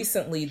am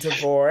recently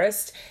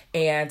divorced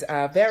and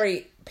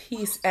very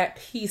at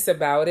peace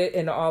about it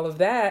and all of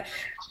that,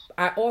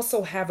 I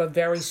also have a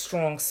very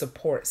strong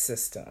support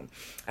system.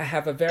 I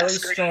have a very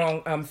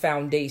strong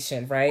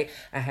foundation, right?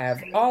 I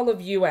have all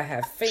of you. I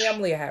have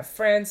family. I have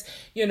friends,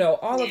 you know,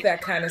 all of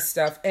that kind of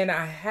stuff. And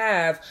I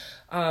have,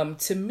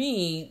 to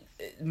me,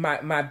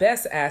 my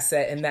best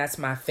asset, and that's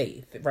my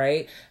faith,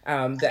 right?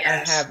 That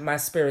I have my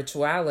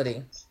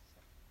spirituality.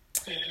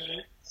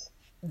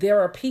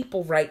 There are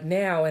people right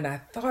now, and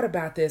I thought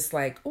about this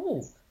like,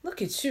 ooh,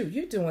 look at you,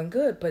 you're doing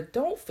good. But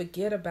don't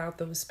forget about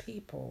those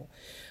people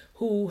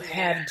who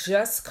have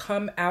just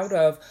come out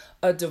of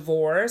a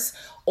divorce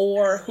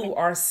or who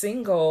are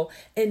single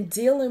and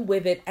dealing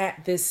with it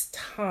at this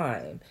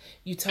time.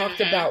 You talked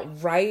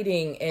about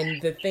writing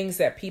and the things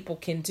that people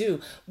can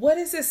do. What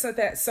is it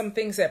some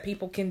things that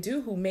people can do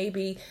who may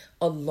be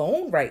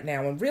alone right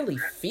now and really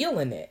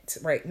feeling it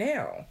right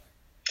now?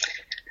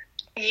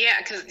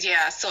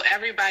 So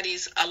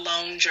everybody's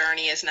alone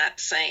journey is not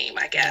the same,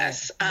 I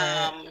guess.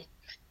 Right.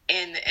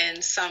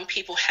 And some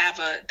people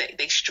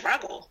they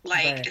struggle,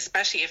 like,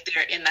 especially if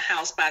they're in the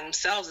house by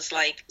themselves. It's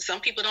like some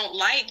people don't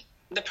like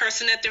the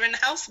person that they're in the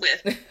house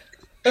with.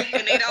 And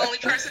they're the only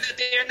person that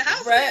they're in the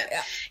house with,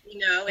 you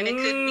know, and it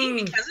could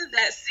be because of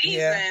that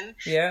season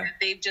that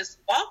they've just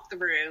walked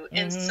through.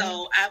 And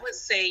so I would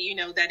say, you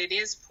know, that it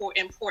is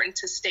important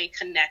to stay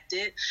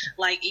connected.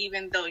 Like,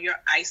 even though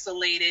you're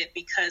isolated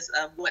because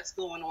of what's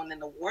going on in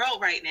the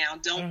world right now,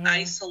 don't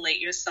isolate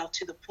yourself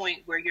to the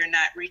point where you're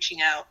not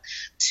reaching out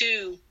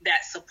to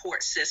that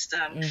support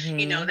system,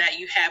 you know, that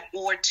you have,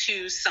 or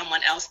to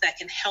someone else that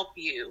can help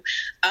you.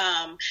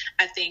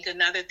 I think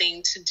another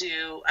thing to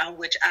do,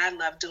 which I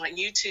love doing,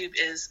 YouTube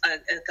is a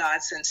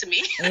godsend to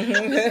me.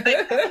 It's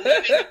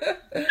like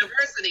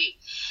university,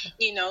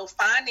 you know,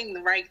 finding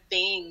the right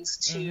things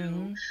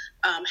to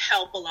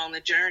help along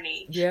the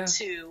journey,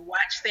 to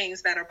watch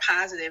things that are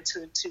positive,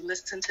 to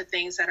listen to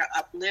things that are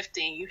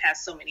uplifting. You have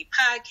so many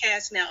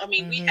podcasts now. I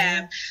mean, we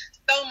have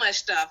so much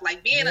stuff.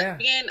 Like being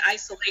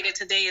isolated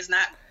today is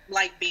not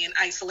like being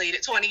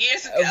isolated 20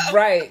 years ago.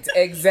 Right,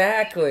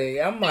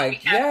 exactly. I'm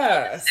like,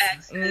 yes.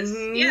 All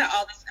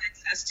this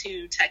access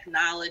to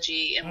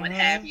technology and what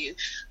have you.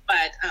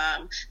 But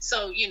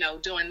so, you know,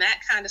 doing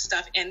that kind of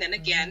stuff. And then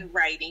again,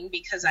 writing,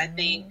 because I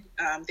think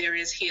there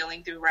is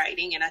healing through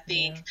writing. And I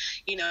think,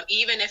 you know,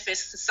 even if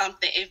it's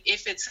something,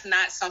 if it's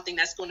not something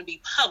that's going to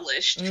be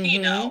published, you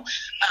know,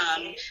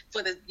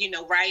 for the, you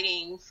know,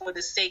 writing for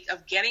the sake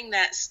of getting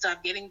that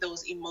stuff, getting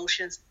those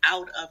emotions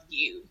out of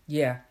you.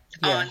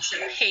 Onto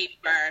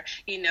paper,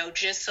 you know,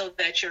 just so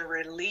that you're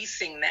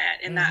releasing that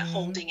and not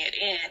holding it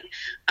in,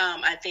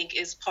 I think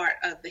is part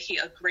of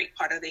a great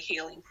part of the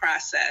healing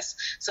process.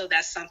 So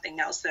that's something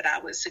else that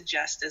I would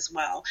suggest as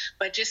well.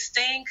 But just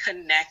staying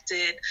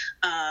connected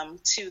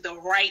to the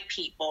right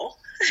people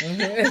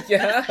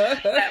that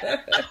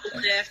will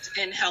uplift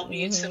and help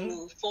you to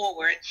move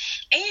forward.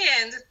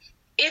 And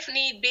if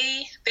need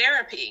be,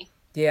 therapy.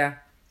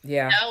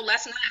 No,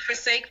 let's not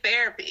forsake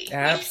therapy.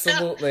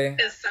 Absolutely.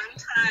 Because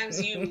sometimes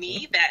you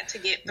need that to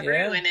get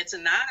through, and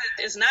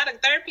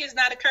therapy is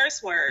not a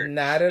curse word.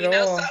 Not at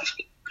all.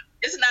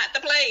 It's not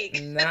the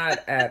plague.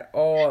 Not at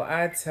all.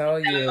 I tell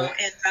you.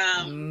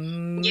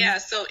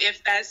 So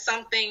if that's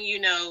something,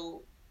 you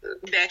know,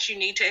 that you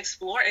need to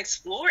explore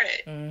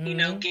it. You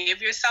know,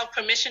 give yourself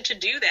permission to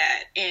do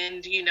that.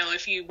 And, you know,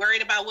 if you're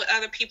worried about what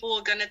other people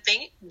are going to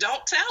think,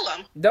 don't tell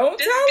them. Don't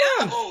tell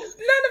them. None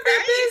of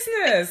their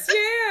business.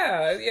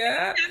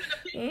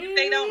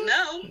 They don't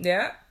know.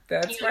 Yeah,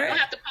 that's right. You don't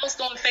have to post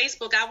on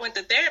Facebook, I went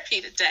to therapy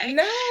today.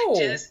 No.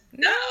 Just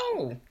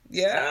no.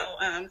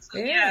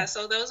 Yeah.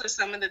 So those are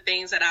some of the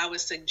things that I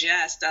would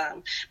suggest,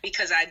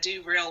 because I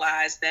do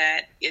realize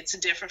that it's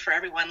different for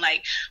everyone.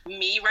 Like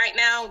me right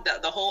now,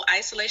 the whole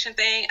isolation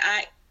thing,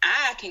 I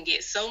can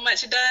get so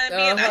much done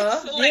being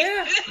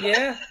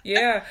isolated.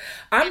 Yeah.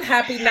 I'm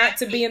happy not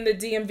to be in the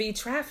DMV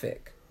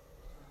traffic.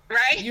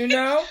 Right? You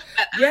know?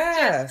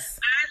 Yes.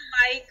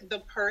 I like the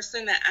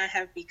person that I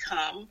have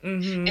become.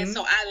 And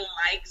so I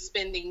like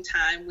spending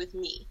time with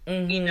me,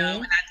 you know,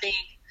 and I think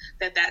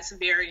that's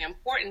very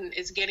important,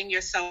 is getting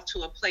yourself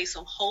to a place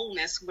of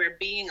wholeness where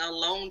being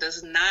alone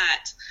does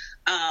not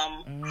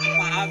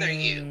bother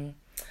you.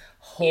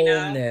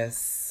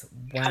 Wholeness.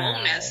 Wow.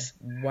 wholeness.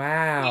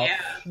 Wow. Yeah.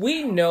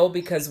 We know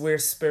because we're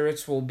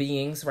spiritual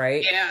beings,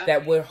 right? Yeah.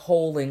 That we're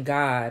whole in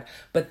God.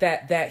 But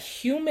that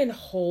human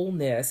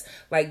wholeness,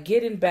 like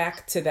getting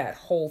back to that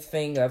whole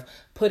thing of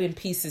putting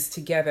pieces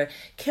together.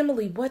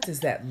 Kimberly, what does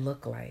that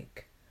look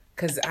like?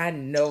 Because I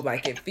know,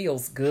 like, it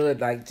feels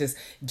good, like just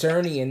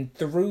journeying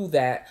through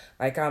that.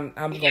 Like I'm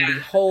going to be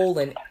whole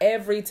in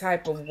every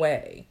type of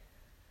way.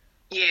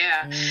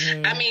 Yeah.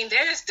 I mean,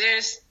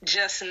 there's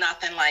just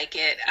nothing like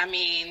it. I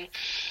mean,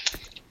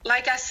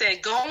 like I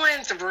said,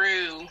 going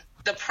through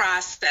the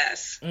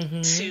process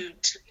to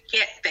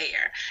get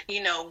there,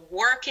 you know,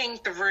 working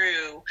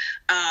through,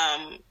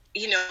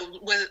 you know,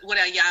 what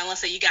Ayala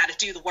said, you got to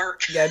do the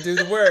work. You got to do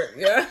the work,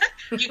 yeah.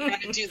 You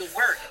got to do the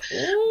work.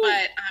 Ooh.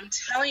 But I'm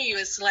telling you,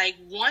 it's like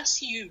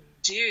once you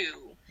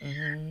do,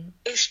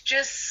 it's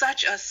just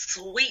such a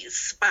sweet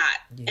spot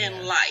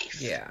in life.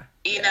 Yeah.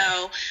 You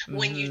know,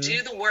 when you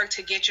do the work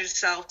to get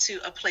yourself to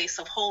a place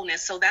of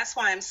wholeness. So that's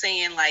why I'm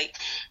saying, like,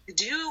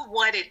 do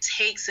what it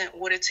takes in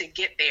order to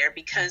get there,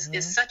 because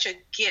it's such a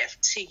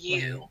gift to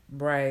you.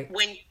 Right.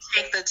 When you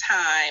take the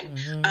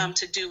time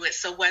to do it.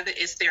 So whether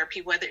it's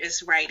therapy, whether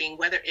it's writing,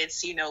 whether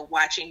it's, you know,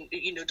 watching,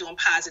 you know, doing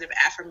positive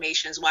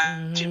affirmations,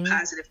 watching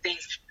positive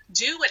things,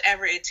 do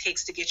whatever it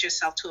takes to get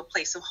yourself to a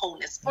place of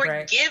wholeness.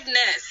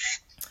 Forgiveness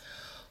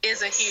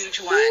is a huge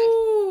one.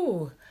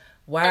 Ooh.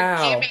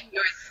 Wow.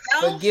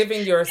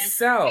 Forgiving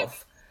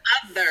yourself.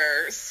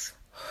 Others.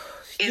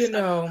 You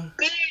know, a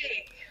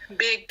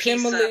big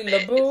piece Kimberly of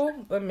it.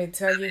 LeBeau, let me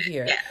tell you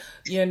here.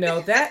 You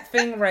know, that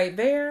thing right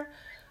there,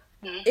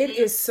 it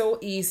is so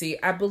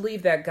easy. I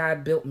believe that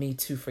God built me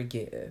to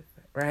forgive,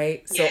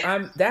 right?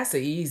 So that's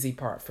the easy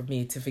part for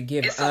me, to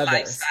forgive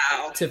others.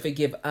 To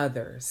forgive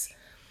others.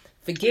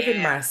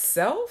 Forgiving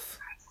myself,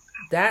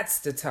 that's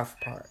the tough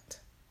part.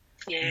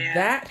 Yeah.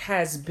 That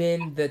has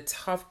been the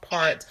tough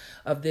part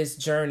of this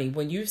journey.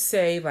 When you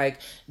say, like,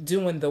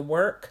 doing the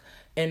work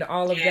and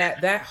all of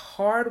that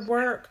hard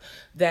work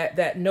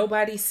that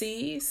nobody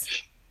sees.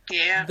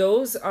 Yeah.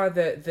 Those are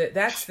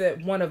that's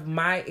one of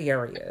my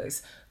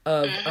areas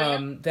of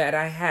that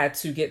I had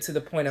to get to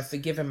the point of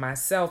forgiving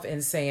myself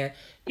and saying,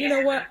 you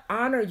know what,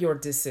 honor your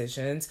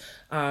decisions.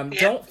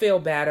 Don't feel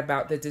bad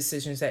about the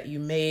decisions that you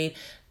made.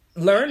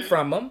 Learn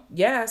from them,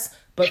 yes,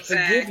 but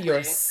forgive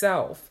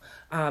yourself.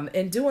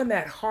 And doing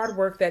that hard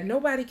work that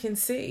nobody can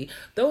see.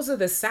 Those are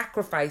the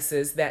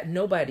sacrifices that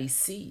nobody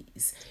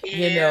sees.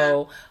 You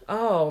know,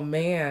 oh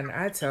man,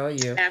 I tell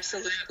you.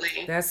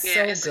 Absolutely. That's so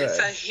good. It's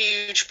a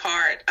huge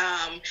part,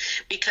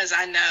 because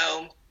I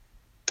know,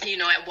 you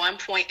know, at one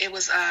point it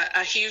was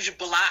a huge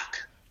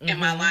block in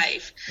my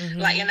life.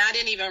 Like, and I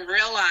didn't even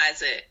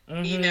realize it,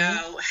 you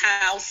know,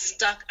 how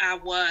stuck I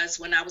was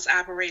when I was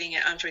operating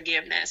in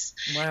unforgiveness.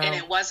 Wow. And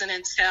it wasn't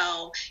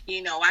until,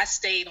 you know, I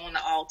stayed on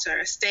the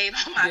altar, stayed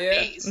on my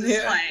face.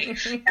 It's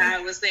like,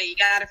 I was saying, you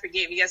got to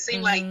forgive me. It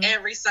seemed like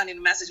every Sunday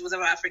the message was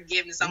about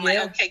forgiveness. I'm like,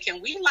 okay,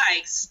 can we,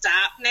 like,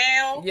 stop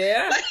now?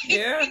 Yes.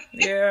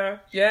 I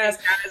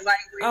was like,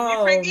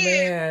 oh, forgive,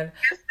 man.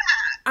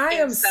 I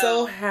am so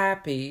so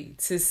happy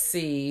to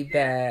see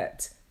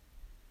that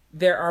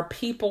there are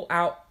people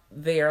out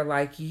there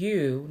like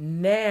you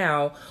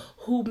now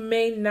who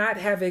may not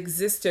have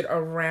existed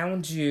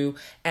around you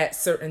at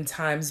certain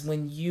times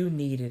when you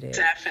needed it.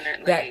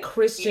 Definitely. That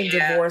Christian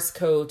divorce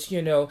coach,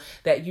 you know,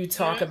 that you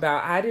talk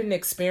about. I didn't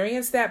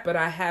experience that, but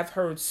I have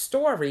heard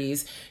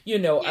stories, you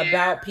know,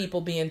 about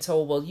people being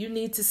told, well, you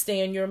need to stay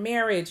in your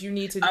marriage. You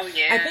need to.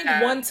 I think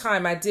one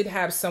time I did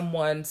have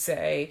someone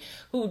say,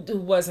 who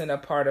wasn't a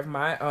part of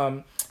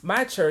my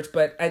my church,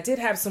 but I did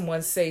have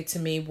someone say to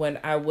me when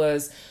I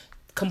was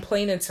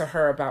complaining to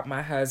her about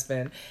my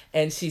husband,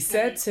 and she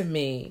said to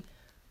me,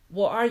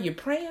 well, are you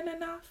praying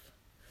enough?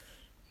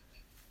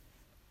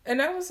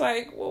 And I was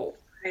like, well,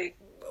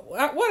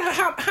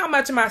 how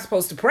much am I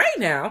supposed to pray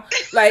now?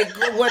 Like,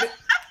 what?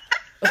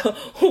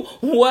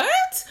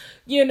 What?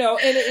 You know,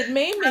 and it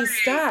made me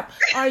stop.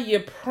 Are you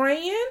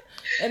praying?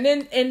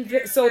 And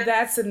so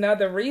that's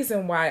another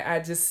reason why I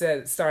just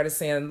started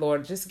saying,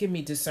 Lord, just give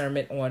me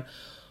discernment on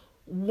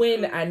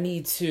when I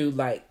need to,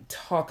 like,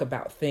 talk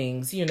about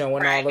things, you know,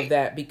 and all of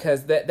that,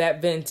 because that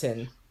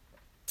venting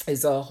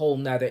is a whole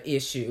nother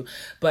issue.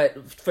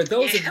 But for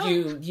those of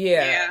you,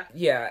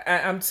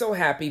 I'm so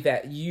happy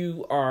that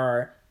you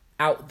are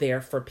out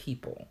there for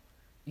people,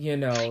 you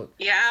know.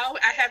 Yeah,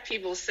 I have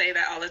people say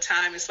that all the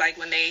time. It's like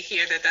when they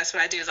hear that that's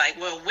what I do, it's like,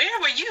 well, where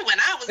were you when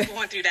I was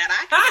going through that?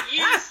 I could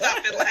use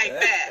something like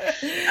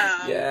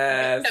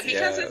that.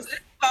 Because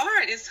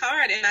it's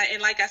hard.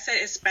 And like I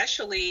said,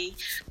 especially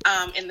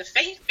in the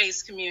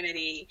faith-based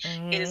community,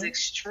 it is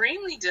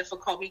extremely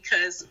difficult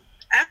because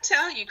I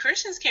tell you,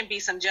 Christians can be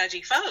some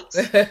judgy folks.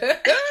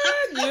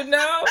 You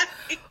know?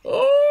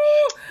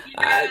 Oh,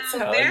 I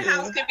tell their you.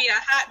 house can be a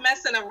hot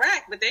mess in a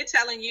wreck, but they're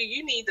telling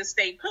you need to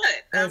stay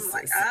put. I'm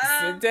like,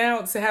 sit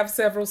down, have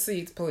several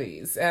seats,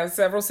 please. Have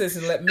several seats,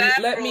 and let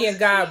me and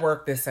God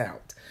work this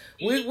out.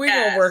 We're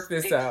gonna work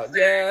this out.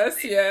 Yes.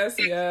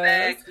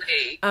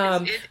 Exactly.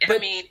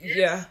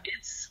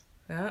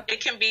 It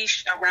can be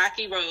a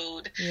rocky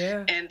road.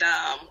 Yeah. And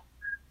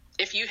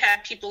if you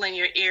have people in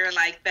your ear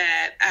like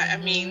that, I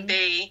mean,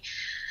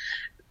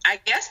 I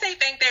guess they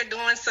think they're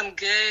doing some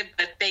good,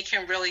 but they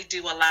can really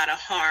do a lot of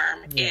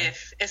harm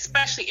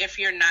especially if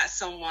you're not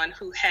someone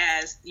who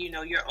has,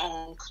 your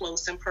own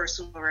close and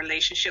personal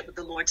relationship with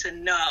the Lord to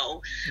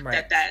know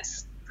that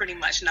that's pretty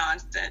much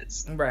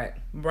nonsense.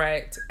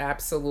 Right.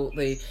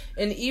 Absolutely.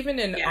 And even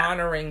in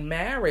honoring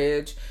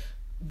marriage,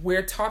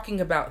 we're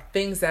talking about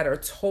things that are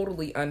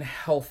totally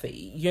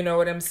unhealthy. You know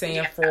what I'm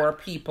saying? For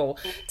people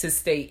to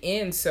stay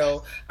in.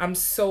 So I'm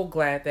so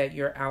glad that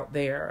you're out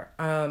there.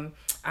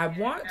 I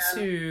want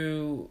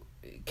to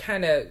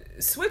kind of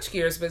switch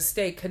gears, but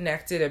stay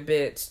connected a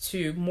bit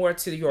to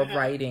your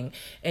writing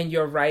and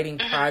your writing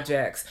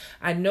projects.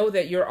 I know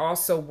that you're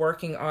also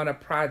working on a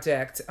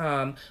project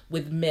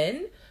with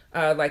men,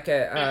 like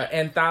a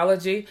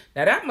anthology.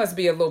 Now that must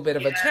be a little bit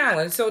of a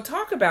challenge. So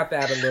talk about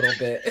that a little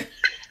bit.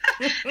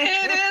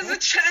 It is a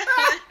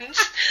challenge,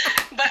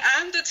 but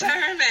I'm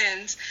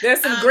determined.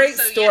 There's some great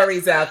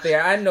stories out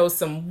there. I know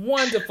some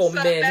wonderful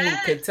men who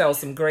could tell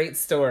some great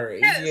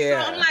stories.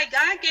 Yeah. So I'm like,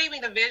 God gave me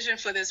the vision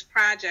for this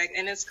project,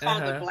 and it's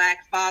called The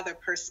Black Father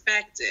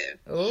Perspective.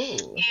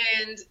 Ooh.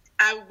 And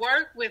I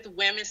work with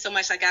women so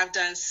much. Like, I've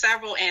done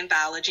several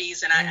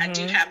anthologies, and I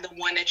do have the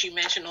one that you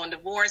mentioned on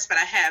divorce, but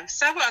I have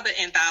several other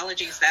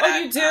anthologies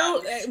that you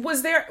do?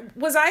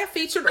 Was I a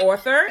featured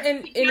author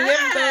in any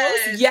of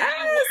those? Yes.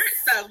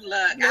 So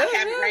look, I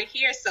have it right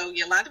here. So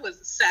Yolanda was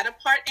set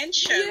apart and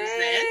chosen.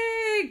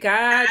 Yay,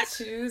 God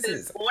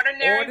chooses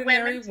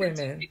ordinary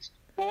women.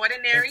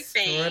 Extraordinary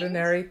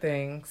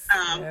things.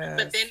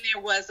 But then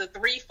there was a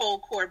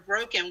threefold cord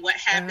broken. What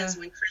happens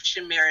when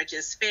Christian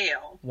marriages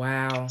fail?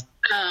 Wow.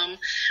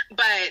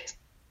 But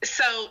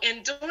so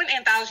in doing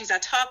anthologies, I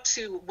talk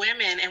to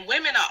women, and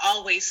women are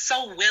always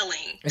so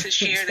willing to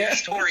share their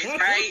stories,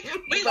 right?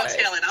 We gonna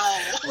tell it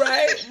all.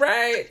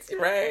 Right.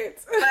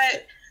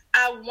 But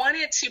I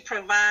wanted to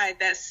provide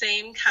that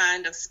same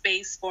kind of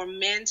space for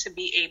men to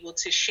be able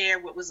to share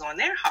what was on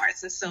their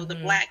hearts. And so the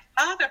Black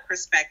Father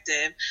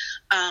Perspective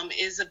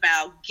is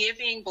about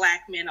giving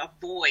Black men a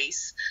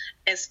voice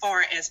as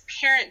far as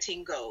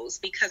parenting goes,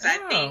 because I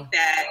think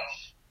that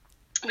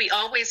we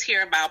always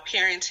hear about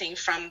parenting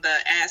from the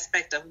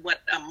aspect of what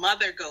a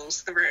mother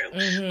goes through,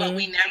 but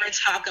we never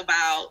talk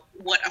about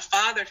what a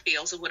father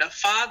feels or what a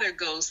father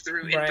goes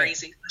through in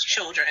raising his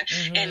children.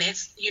 And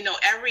it's,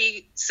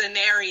 every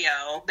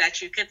scenario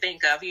that you could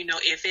think of,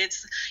 if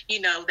it's,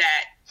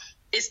 that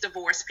it's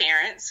divorced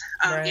parents,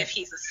 if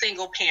he's a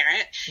single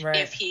parent,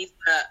 if he's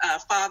a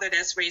father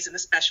that's raising a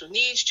special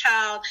needs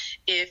child,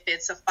 if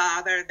it's a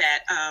father that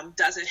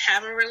doesn't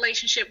have a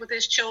relationship with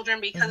his children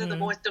because of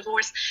the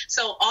divorce.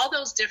 So all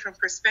those different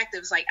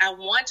perspectives, like, I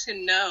want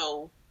to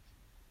know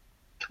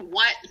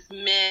what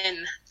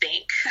men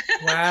think.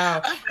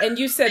 Wow. And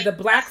you said the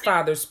Black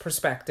father's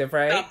perspective,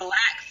 right? The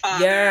Black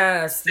father.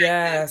 Yes.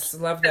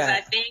 Love that. Because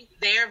I think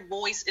their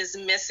voice is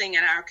missing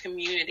in our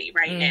community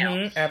right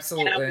now.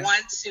 Absolutely. And I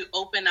want to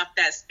open up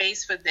that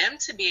space for them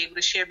to be able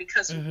to share,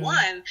 because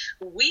one,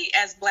 we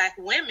as Black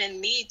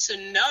women need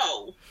to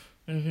know,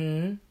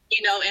 and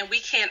we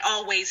can't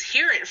always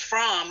hear it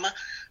from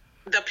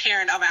the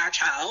parent of our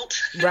child.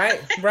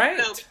 Right.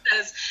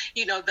 Because,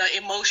 the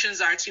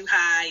emotions are too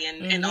high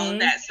and all of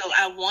that. So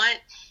I want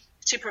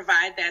to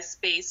provide that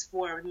space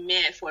for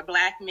men, for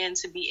Black men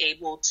to be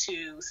able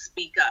to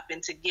speak up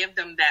and to give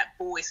them that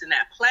voice and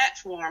that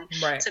platform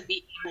to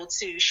be able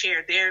to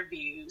share their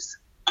views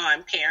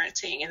on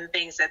parenting and the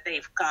things that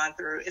they've gone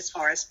through as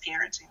far as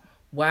parenting.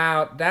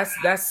 Wow,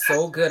 that's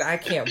so good. I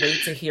can't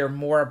wait to hear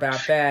more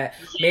about that.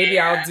 Maybe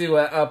I'll do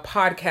a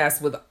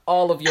podcast with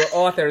all of your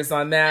authors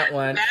on that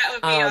one. That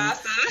would be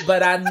awesome.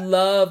 But I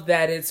love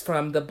that it's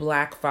from the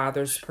Black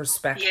father's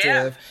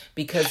perspective,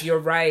 because you're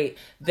right.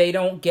 They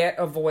don't get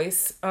a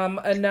voice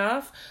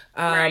enough.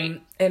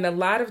 And a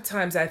lot of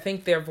times I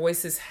think their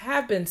voices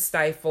have been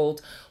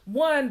stifled,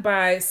 one,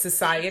 by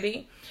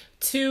society,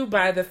 two,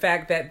 by the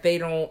fact that they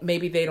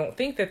don't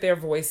think that their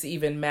voice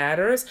even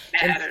matters.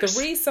 And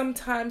three,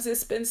 sometimes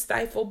it's been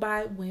stifled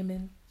by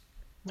women.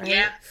 Right?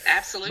 Yeah,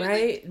 absolutely.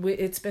 Right?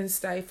 It's been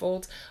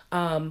stifled.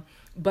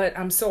 But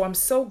I'm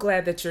so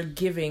glad that you're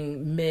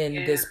giving men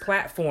this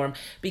platform,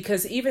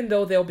 because even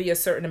though there'll be a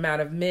certain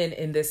amount of men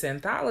in this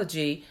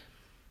anthology,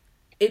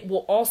 it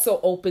will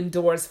also open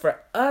doors for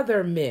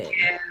other men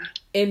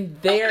in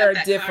their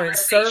different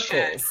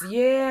circles.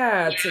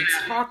 To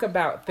talk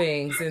about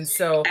things. And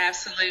so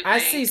absolutely, I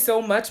see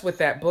so much with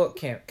that book,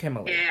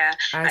 Kimberly. Yeah,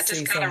 I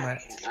see so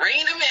much.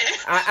 Rein them in.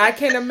 I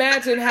can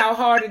imagine how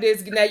hard it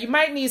is. Now, you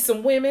might need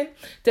some women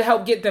to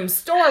help get them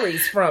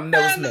stories from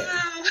those men.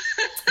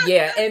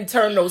 And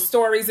turn those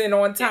stories in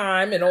on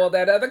time and all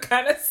that other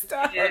kind of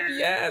stuff.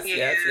 Yes.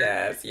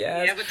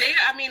 Yeah, but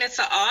it's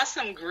an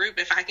awesome group,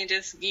 if I can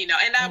just, and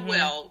I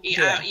will,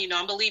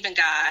 I believe in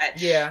God,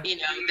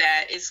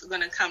 that it's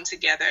going to come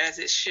together as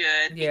it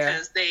should,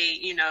 because they,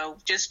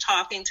 just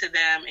talking to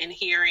them and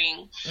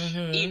hearing,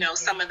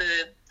 some of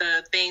the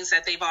the things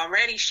that they've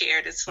already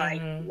shared, it's like,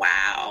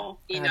 wow,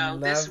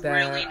 this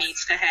really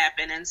needs to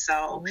happen. And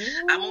so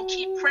I'm going to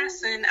keep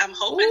pressing. I'm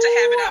hoping to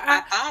have it out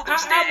by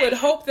Father's Day. I would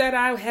hope that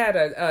I had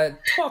a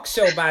talk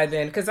show by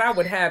then, because I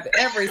would have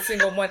every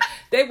single one.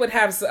 They would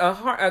have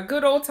a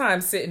good old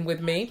time sitting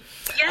with me.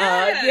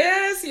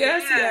 Yes.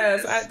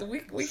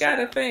 We got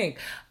to think.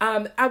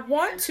 I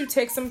want to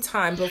take some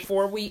time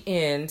before we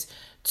end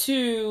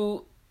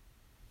to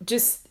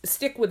just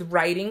stick with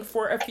writing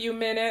for a few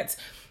minutes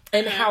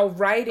and how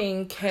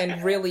writing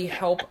can really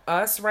help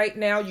us right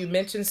now. You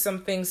mentioned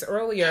some things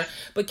earlier,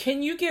 but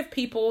can you give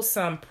people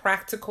some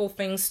practical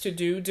things to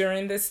do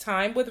during this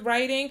time with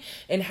writing,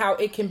 and how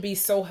it can be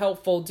so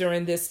helpful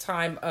during this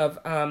time of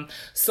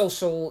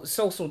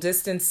social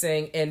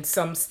distancing and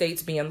some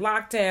states being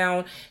locked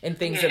down and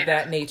things of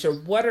that nature?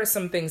 What are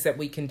some things that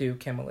we can do,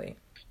 Kimberly?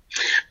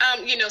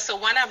 So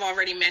one I've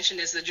already mentioned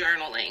is the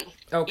journaling.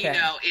 Okay.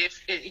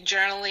 If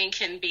journaling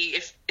can be,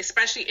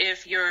 especially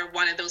if you're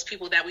one of those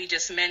people that we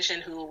just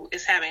mentioned who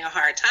is having a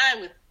hard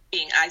time with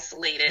being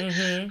isolated,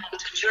 to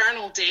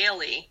journal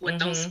daily what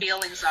those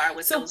feelings are,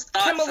 what those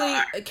thoughts Kimberly,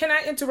 are. Can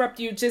I interrupt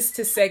you just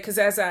to say, because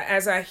as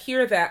I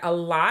hear that a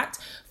lot,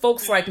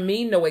 folks like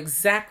me know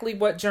exactly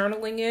what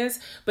journaling is,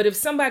 but if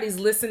somebody's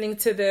listening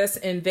to this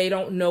and they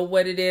don't know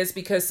what it is,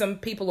 because some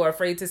people are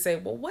afraid to say,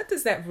 well, what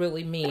does that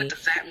really mean? What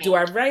does that mean? Do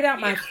I write out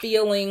my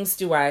feelings?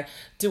 Do I,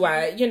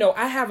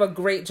 I have a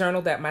great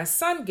journal that my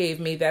son gave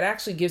me that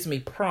actually gives me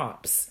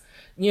prompts.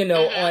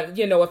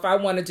 If I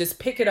want to just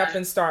pick it up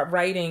and start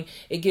writing,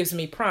 it gives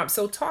me prompts.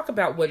 So talk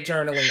about what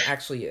journaling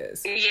actually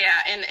is. Yeah,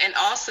 and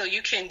also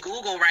you can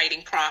Google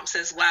writing prompts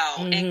as well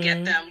and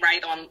get them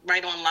right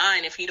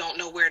online if you don't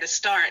know where to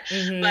start.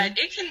 But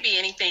it can be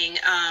anything.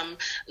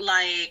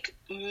 Like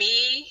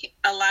me,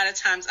 a lot of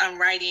times I'm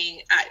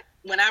writing.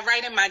 When I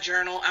write in my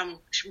journal, I'm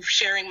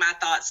sharing my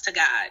thoughts to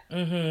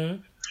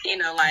God.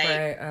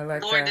 Right, I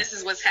like Lord, that. This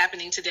is what's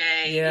happening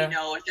today.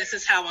 This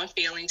is how I'm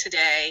feeling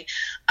today.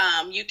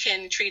 You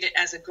can treat it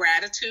as a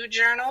gratitude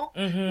journal,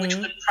 which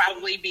would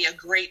probably be a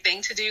great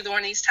thing to do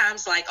during these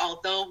times. Like,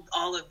 although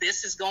all of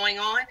this is going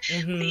on,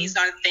 these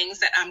are things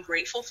that I'm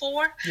grateful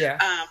for. Yeah.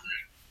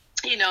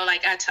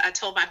 Like I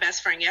told my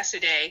best friend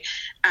yesterday,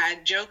 I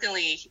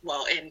jokingly,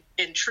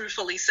 and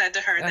truthfully said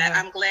to her that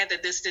I'm glad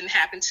that this didn't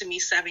happen to me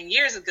 7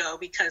 years ago,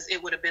 because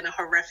it would have been a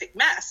horrific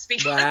mess.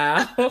 Because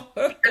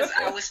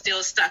I was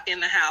still stuck in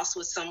the house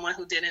with someone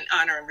who didn't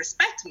honor and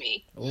respect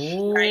me.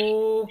 Ooh. Right?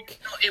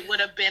 It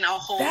would have been a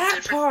whole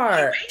different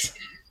situation.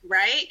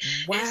 Right?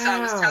 Wow. And so I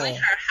was telling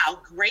her how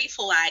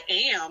grateful I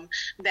am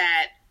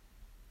that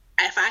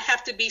if I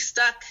have to be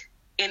stuck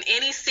in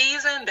any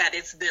season, that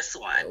it's this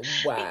one.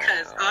 Wow.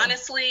 Because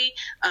honestly,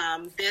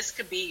 this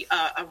could be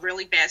a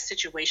really bad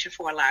situation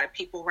for a lot of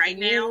people right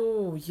now.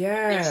 Oh,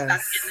 yes. They're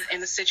stuck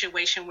in a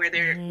situation where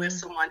they're with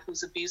someone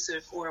who's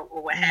abusive or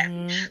what have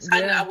you. So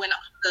I went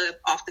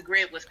off the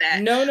grid with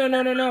that.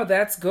 No.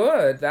 That's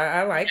good.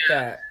 I like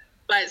that.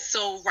 But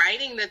so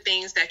writing the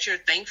things that you're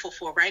thankful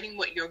for, writing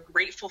what you're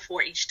grateful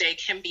for each day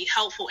can be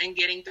helpful in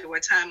getting through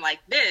a time like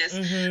this,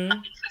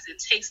 because it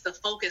takes the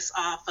focus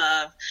off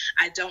of,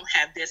 I don't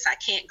have this, I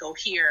can't go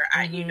here,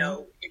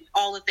 and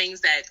all the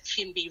things that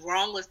can be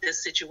wrong with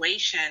this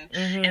situation,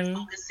 and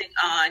focusing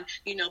on,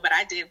 but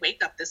I did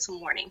wake up this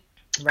morning.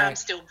 Right. I'm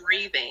still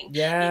breathing.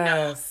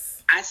 Yes.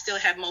 I still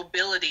have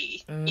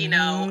mobility,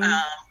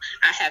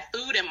 I have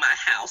food in my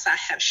house, I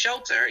have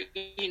shelter,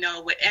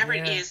 whatever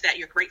it is that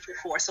you're grateful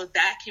for. So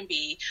that can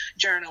be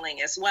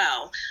journaling as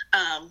well.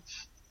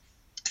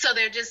 So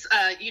they're just,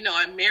 a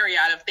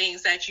myriad of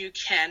things that you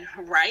can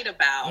write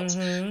about.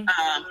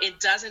 It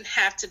doesn't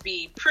have to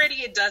be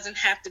pretty. It doesn't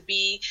have to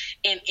be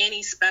in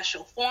any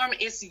special form.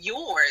 It's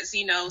yours,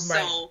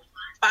 so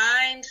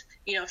find,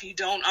 if you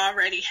don't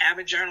already have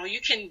a journal,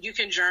 you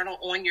can journal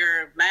on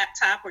your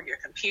laptop or your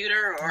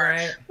computer or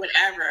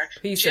whatever.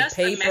 Piece of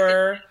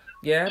paper.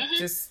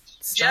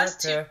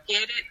 Just to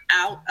get it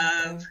out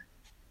of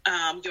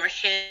your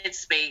head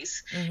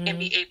space and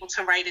be able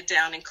to write it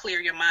down and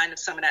clear your mind of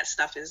some of that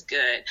stuff is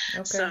good.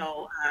 Okay.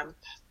 So,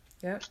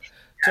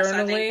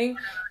 journaling.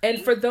 And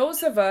for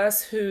those of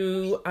us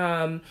who,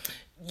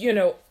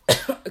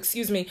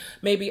 excuse me,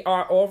 maybe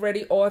are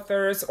already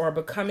authors or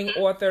becoming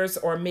authors,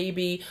 or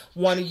maybe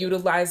want to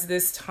utilize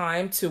this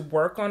time to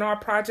work on our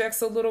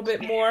projects a little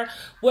bit more,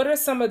 what are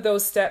some of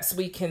those steps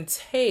we can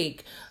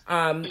take?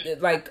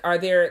 Are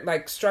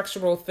there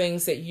structural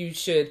things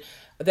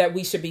that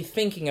we should be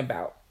thinking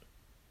about?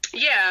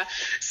 Yeah.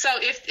 So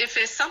if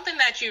it's something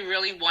that you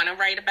really want to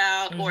write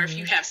about, or if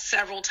you have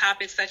several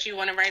topics that you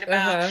want to write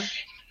about,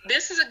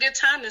 this is a good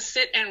time to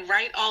sit and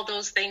write all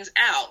those things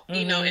out.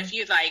 If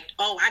you're like,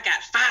 oh, I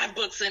got 5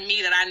 books in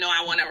me that I know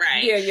I want to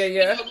write.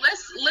 Yeah.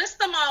 List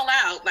them all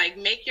out,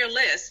 make your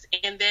list.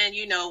 And then,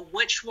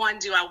 which one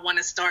do I want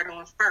to start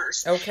on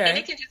first? Okay. And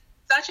it can just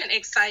be such an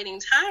exciting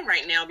time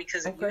right now,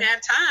 because if you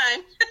have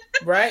time,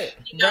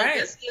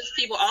 this gives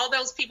people, all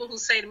those people who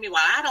say to me,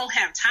 well, I don't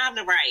have time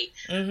to write.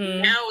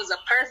 Now is a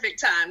perfect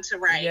time to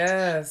write.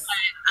 Yes.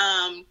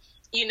 But,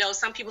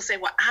 some people say,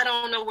 well, I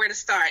don't know where to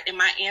start. And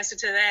my answer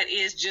to that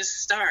is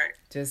just start.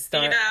 Just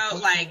start.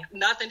 Like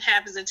nothing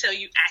happens until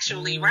you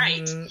actually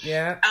write.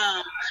 Yeah.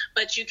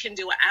 But you can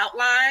do an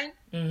outline.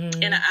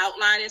 Mm-hmm. And an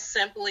outline is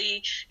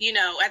simply,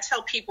 I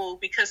tell people,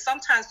 because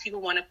sometimes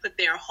people want to put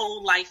their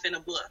whole life in a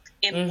book,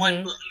 in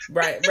one book.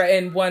 Right,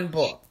 in one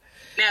book.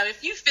 Now,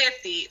 if you're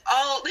 50,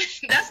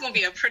 that's going to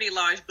be a pretty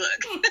large book.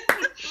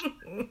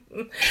 And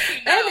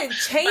it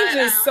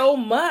changes so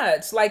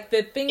much. Like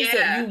the things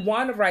that you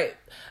want to write.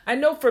 I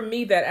know for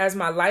me that as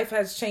my life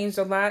has changed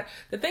a lot,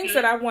 the things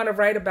that I want to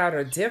write about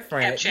are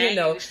different,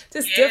 different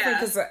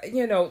because,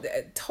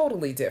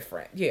 totally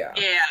different. Yeah.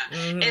 Yeah.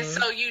 Mm-hmm. And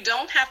so you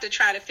don't have to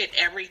try to fit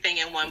everything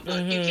in one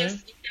book. You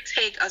can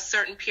take a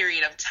certain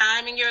period of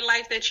time in your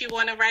life that you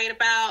want to write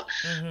about.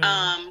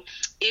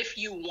 If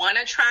you want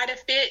to try to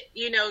fit,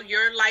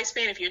 your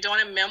lifespan, if you're doing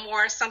a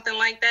memoir or something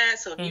like that.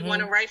 So if you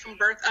want to write from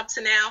birth up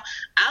to now,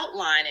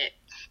 outline it.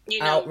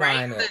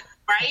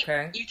 Right?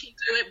 Okay. You can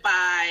do it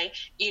by,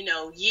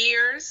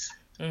 years,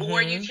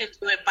 or you can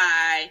do it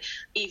by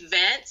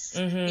events.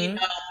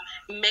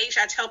 Make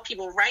sure I tell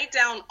people, write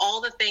down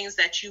all the things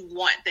that you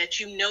want, that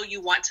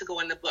you want to go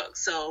in the book.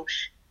 So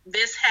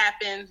this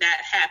happened,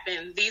 that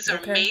happened. These are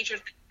major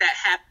things that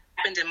happened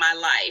in my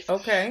life.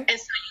 Okay. And so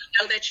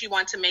you know that you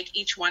want to make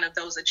each one of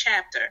those a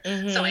chapter.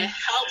 So it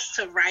helps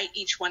to write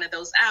each one of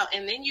those out.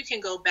 And then you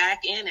can go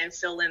back in and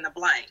fill in the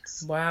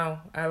blanks.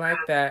 Wow. I like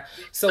that.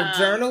 So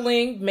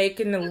journaling,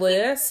 making a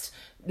list,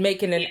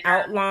 making an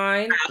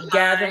outline,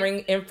 gathering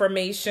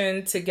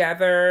information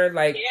together,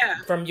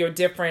 from your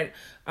different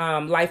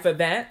life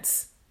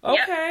events.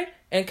 Okay.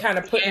 And kind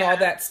of putting all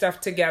that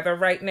stuff together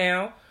right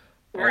now.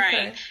 Right.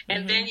 Okay.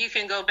 And then you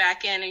can go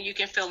back in and you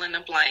can fill in the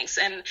blanks.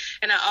 And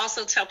I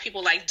also tell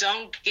people,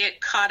 don't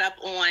get caught up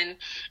on,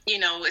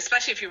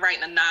 especially if you're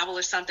writing a novel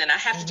or something, I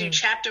have to do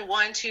chapter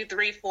 1, 2,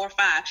 3, 4,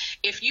 5.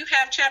 If you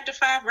have chapter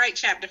 5, write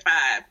chapter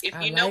 5.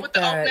 If you know what the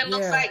opening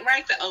looks like,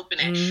 write the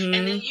opening.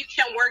 And then you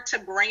can work to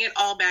bring it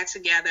all back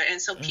together. And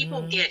so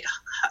people get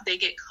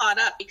caught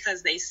up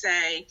because they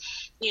say,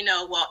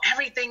 well,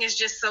 everything is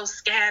just so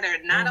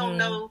scattered and I don't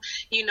know,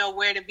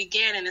 where to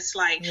begin. And it's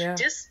like,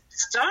 just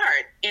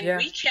start. And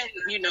we can,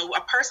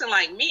 a person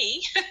like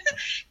me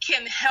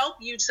can help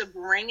you to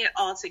bring it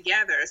all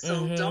together.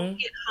 So don't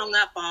get hung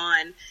up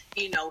on,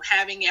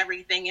 having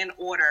everything in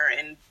order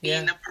and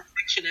being a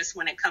perfectionist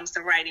when it comes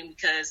to writing,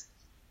 because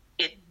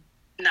it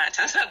 9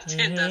 times out of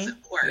 10 doesn't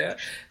work. Yeah.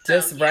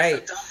 Just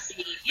write. So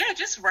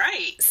just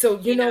write. So,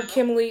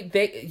 Kimberly,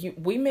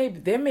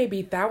 there may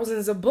be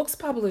thousands of books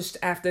published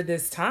after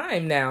this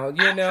time now,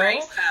 I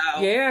pray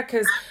so. Yeah,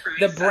 because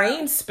the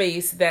brain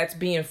space that's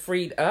being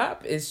freed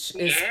up is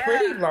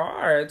pretty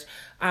large.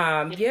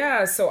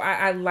 So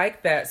I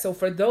like that. So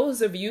for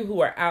those of you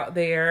who are out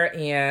there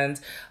and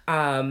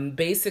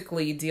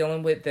basically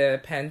dealing with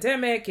the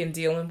pandemic and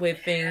dealing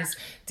with things,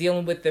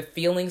 dealing with the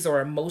feelings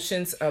or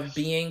emotions of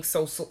being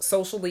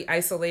socially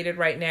isolated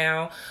right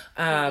now,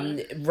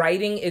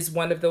 writing is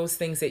one of those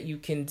things that you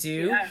can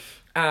do.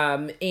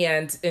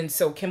 And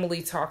so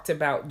Kimberly talked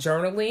about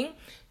journaling.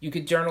 You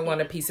could journal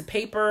on a piece of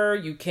paper.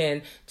 You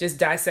can just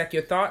dissect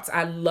your thoughts.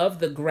 I love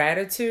the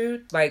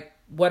gratitude, like,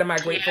 what am I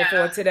grateful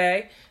for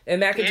today?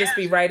 And that could just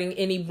be writing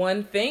any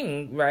one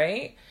thing,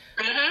 right?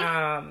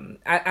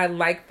 I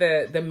like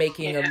the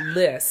making a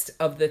list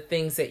of the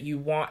things that you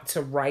want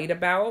to write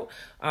about,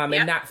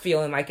 and not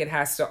feeling like it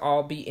has to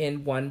all be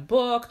in one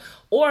book,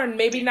 or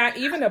maybe not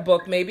even a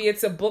book. Maybe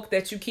it's a book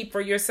that you keep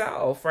for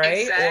yourself,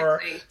 right?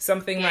 Or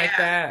something like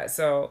that.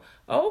 So,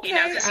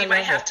 because you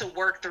might have to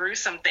work through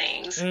some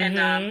things.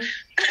 And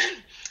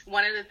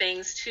one of the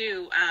things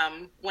too,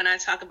 when I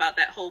talk about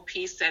that whole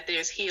piece that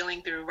there's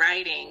healing through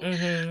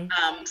writing,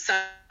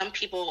 some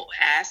people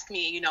ask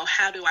me,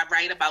 how do I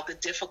write about the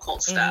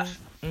difficult stuff?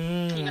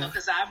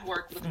 Because I've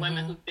worked with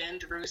women who've been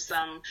through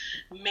some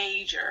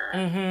major,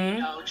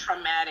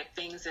 traumatic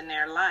things in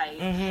their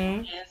life.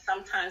 And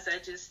sometimes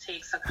that just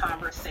takes a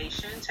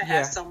conversation to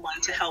have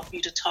someone to help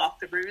you to talk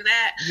through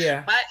that.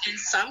 But in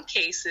some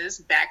cases,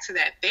 back to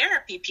that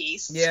therapy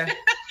piece, if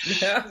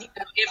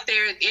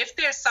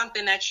there's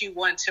something that you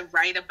want to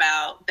write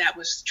about that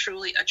was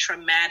truly a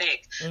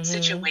traumatic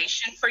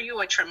situation for you,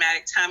 a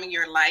traumatic time in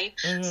your life,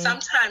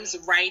 sometimes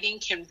writing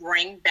can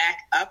bring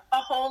back up a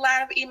whole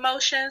lot of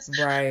emotions.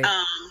 Right.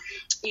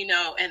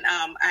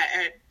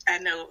 I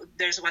know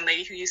there's one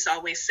lady who used to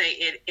always say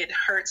it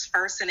hurts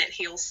first and it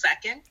heals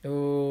second.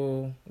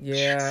 Oh,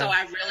 yeah. So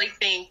I really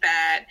think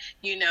that,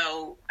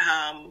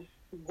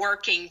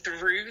 working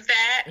through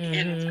that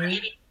and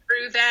reading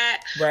through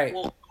that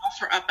will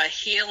offer up a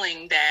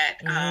healing that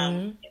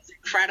is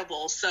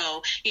incredible.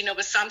 So,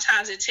 but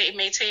sometimes it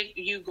may take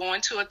you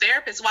going to a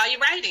therapist while you're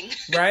writing.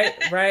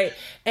 Right.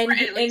 And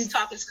at least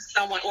talking to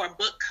someone or a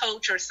book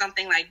coach or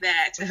something like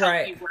that to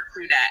help you work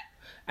through that.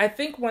 I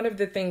think one of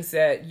the things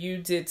that you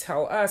did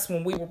tell us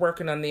when we were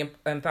working on the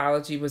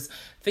anthology was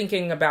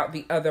thinking about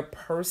the other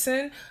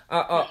person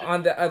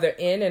on the other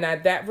end.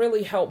 And that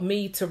really helped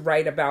me to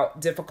write about a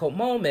difficult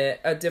moment,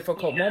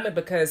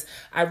 because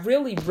I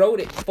really wrote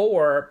it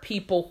for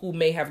people who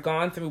may have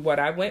gone through what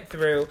I went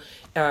through,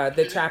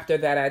 the chapter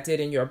that I did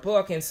in your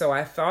book. And so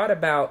I thought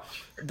about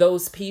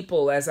those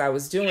people as I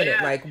was doing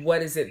it, like,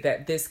 what is it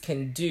that this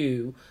can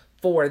do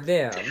for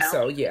them?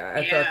 So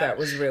I thought that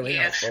was really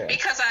helpful.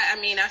 Because I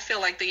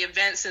feel like the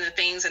events and the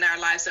things in our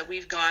lives that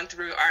we've gone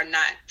through are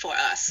not for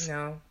us.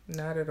 No,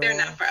 not at all. They're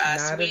not for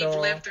us. We've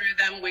lived through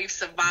them. We've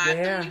survived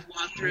them. We've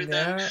walked through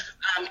them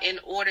in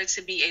order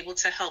to be able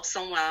to help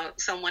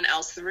someone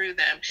else through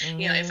them.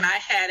 You know, if I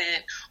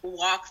hadn't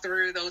walked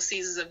through those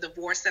seasons of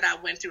divorce that I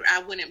went through,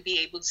 I wouldn't be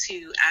able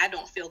to, I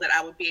don't feel that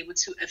I would be able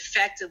to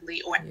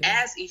effectively or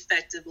as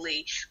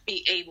effectively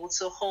be able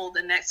to hold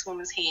the next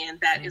woman's hand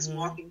that is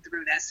walking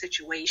through that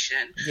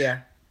situation.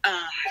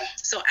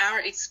 So our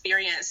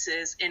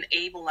experiences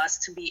enable us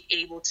to be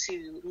able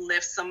to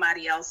lift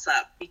somebody else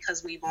up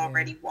because we've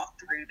already walked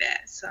through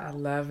that. So I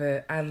love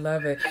it.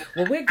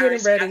 Well, we're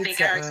getting ready I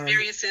think our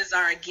experiences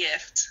are a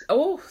gift.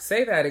 Oh,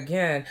 say that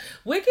again.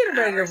 We're getting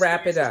ready to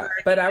wrap it up,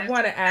 but I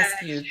want to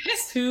ask you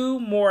 2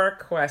 more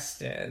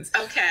questions.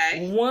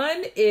 Okay.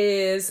 One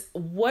is,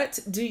 what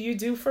do you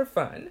do for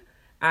fun?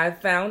 I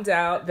found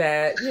out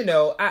that, you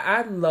know,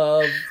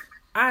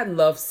 I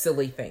love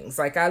silly things.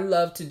 Like, I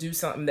love to do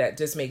something that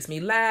just makes me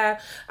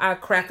laugh. I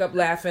crack up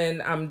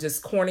laughing. I'm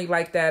just corny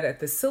like that at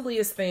the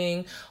silliest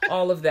thing,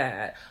 all of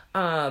that.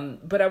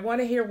 But I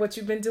want to hear what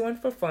you've been doing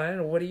for fun,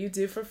 or what do you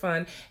do for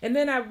fun? And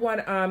then I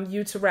want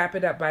you to wrap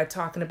it up by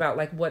talking about,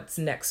 like, what's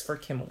next for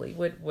Kimberly.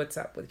 What's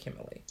up with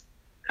Kimberly?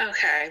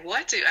 Okay,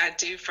 what do I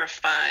do for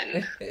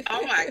fun?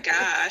 Oh my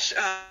gosh,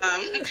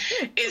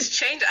 it's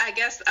changed. I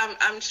guess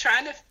I'm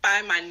trying to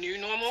find my new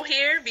normal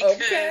here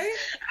because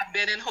I've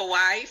been in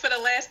Hawaii for the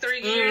last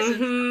 3 years.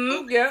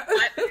 And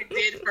what I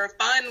did for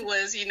fun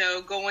was, you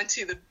know, going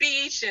to the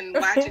beach and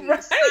watching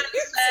the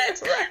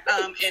sunset,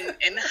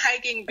 and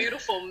hiking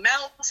beautiful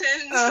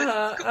mountains.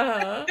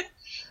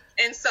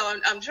 And so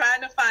I'm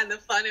trying to find the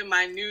fun in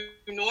my new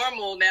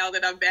normal now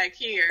that I'm back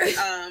here.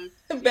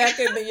 Back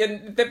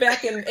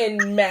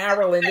in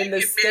Maryland, in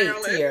the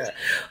States here.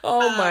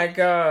 Oh my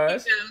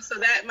gosh. You know, so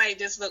that might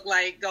just look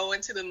like going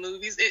to the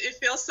movies. It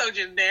feels so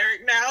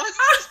generic now.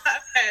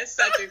 I've had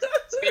such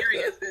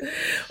experiences.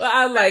 Well,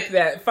 I like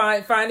that.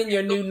 Finding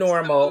your new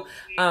normal.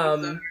 I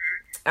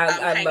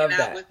love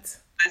that.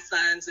 My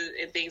sons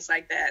and things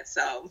like that.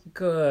 So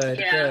good.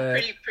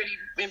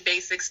 Pretty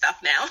basic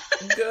stuff now.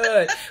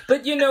 Good.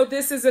 But you know,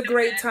 this is a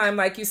great time,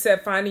 like you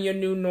said, finding your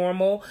new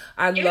normal.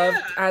 I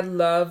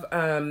love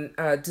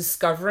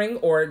discovering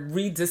or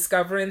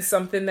rediscovering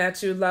something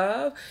that you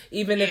love,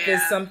 even if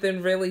it's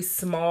something really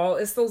small.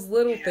 It's those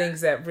little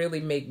things that really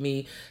make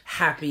me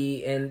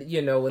happy and,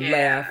 you know, and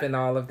laugh and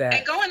all of that.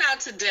 And going out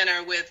to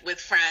dinner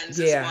with friends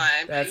is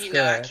one. But you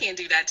know, I can't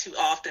do that too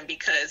often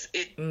because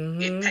it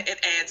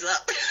adds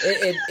up.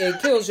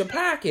 It kills your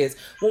pockets.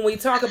 When we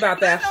talk about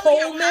that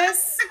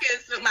wholeness,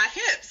 my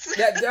hips.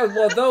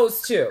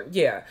 Those two,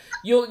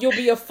 you'll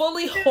be a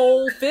fully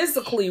whole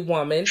physically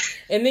woman,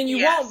 and then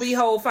you won't be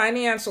whole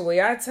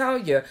financially. I tell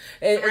you,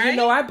 you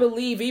know, I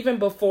believe even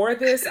before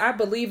this, I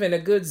believe in a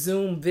good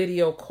Zoom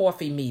video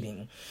coffee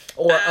meeting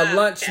or a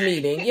lunch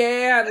meeting.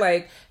 Yeah,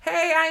 like,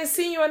 hey, I ain't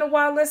seen you in a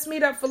while. Let's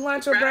meet up for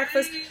lunch or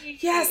breakfast.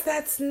 Yes,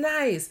 that's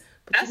nice.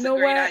 But that's you know a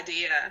great what?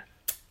 idea.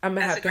 I'm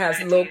going to have to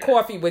have a little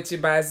coffee with you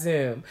by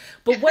Zoom.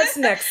 But what's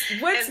next?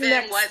 What's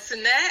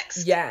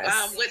next?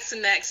 Yes. What's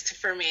next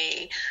for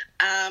me?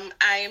 I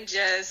am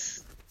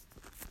just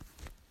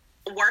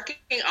working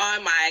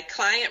on my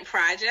client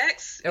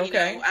projects.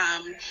 Okay. You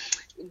know,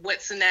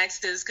 what's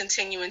next is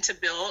continuing to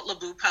build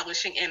LaBou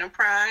Publishing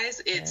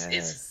Enterprise.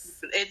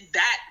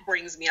 That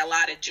brings me a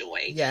lot of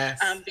joy. Yes.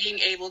 Being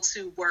able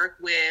to work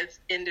with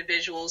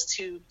individuals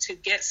to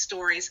get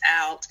stories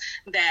out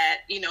that,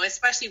 you know,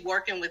 especially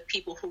working with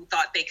people who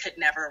thought they could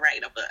never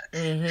write a book.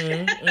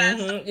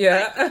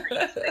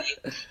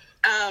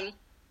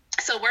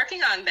 So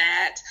working on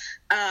that,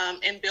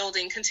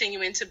 and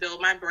continuing to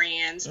build my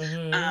brand,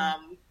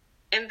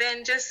 and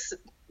then just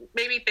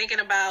maybe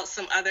thinking about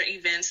some other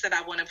events that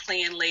I want to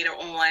plan later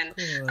on,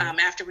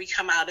 after we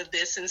come out of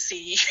this and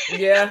see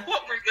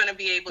what we're going to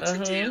be able to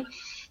do.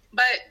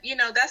 But, you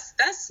know,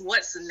 that's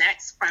what's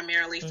next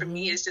primarily for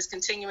me, is just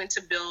continuing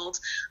to build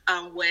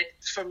what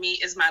for me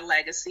is my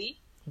legacy.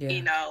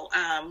 You know,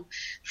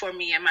 for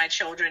me and my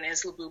children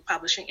is LaBou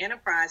Publishing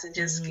Enterprise, and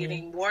just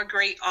getting more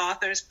great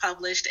authors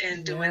published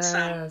and doing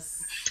some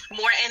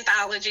more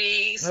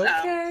anthologies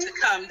to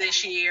come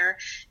this year.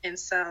 And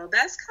so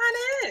that's kind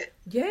of it.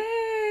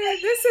 Yeah,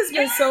 this has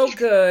been so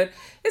good.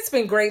 It's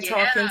been great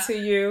talking to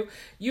you.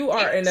 You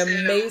are an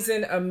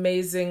amazing,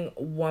 amazing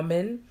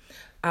woman.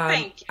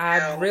 Thank you.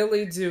 I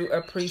really do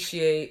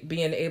appreciate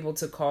being able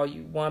to call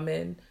you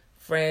woman,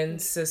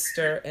 friend,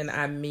 sister, and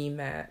I mean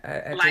that.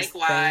 I just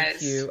Likewise.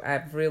 thank you.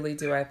 I really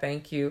do. I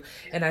thank you.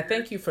 And I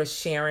thank you for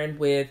sharing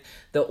with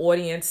the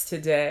audience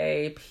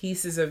today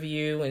pieces of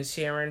you and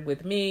sharing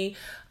with me.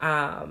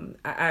 I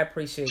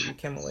appreciate you,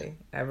 Kimberly.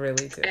 I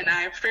really do. And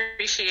I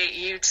appreciate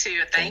you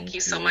too. Thank you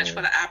so much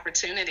for the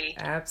opportunity.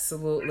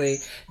 Absolutely.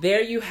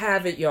 There you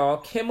have it, y'all.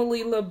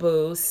 Kimberly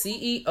LeBeau,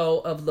 CEO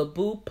of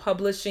LeBeau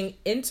Publishing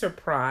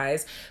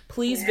Enterprise.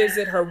 Please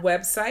visit her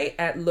website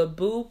at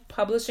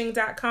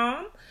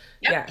lebeaupublishing.com.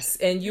 Yep. Yes,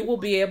 and you will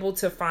be able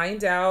to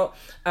find out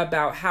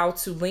about how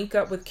to link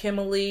up with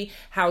Kimberly,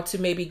 how to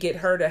maybe get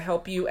her to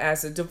help you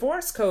as a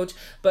divorce coach,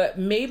 but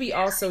maybe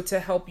also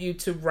to help you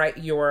to write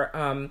your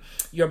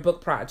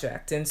book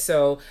project. And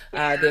so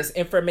there's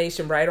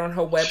information right on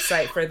her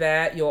website for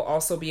that. You'll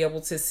also be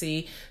able to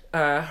see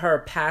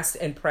her past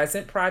and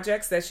present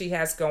projects that she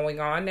has going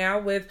on now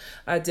with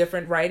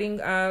different writing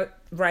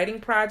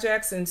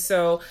projects. And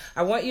so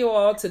I want you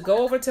all to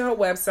go over to her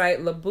website,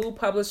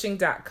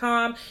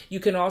 lebeaupublishing.com. You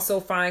can also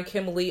find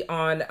Kimberly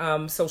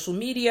on social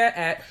media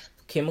at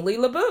Kimberly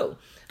LeBeau.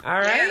 All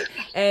right.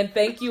 And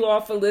thank you all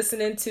for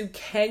listening to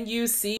Can You See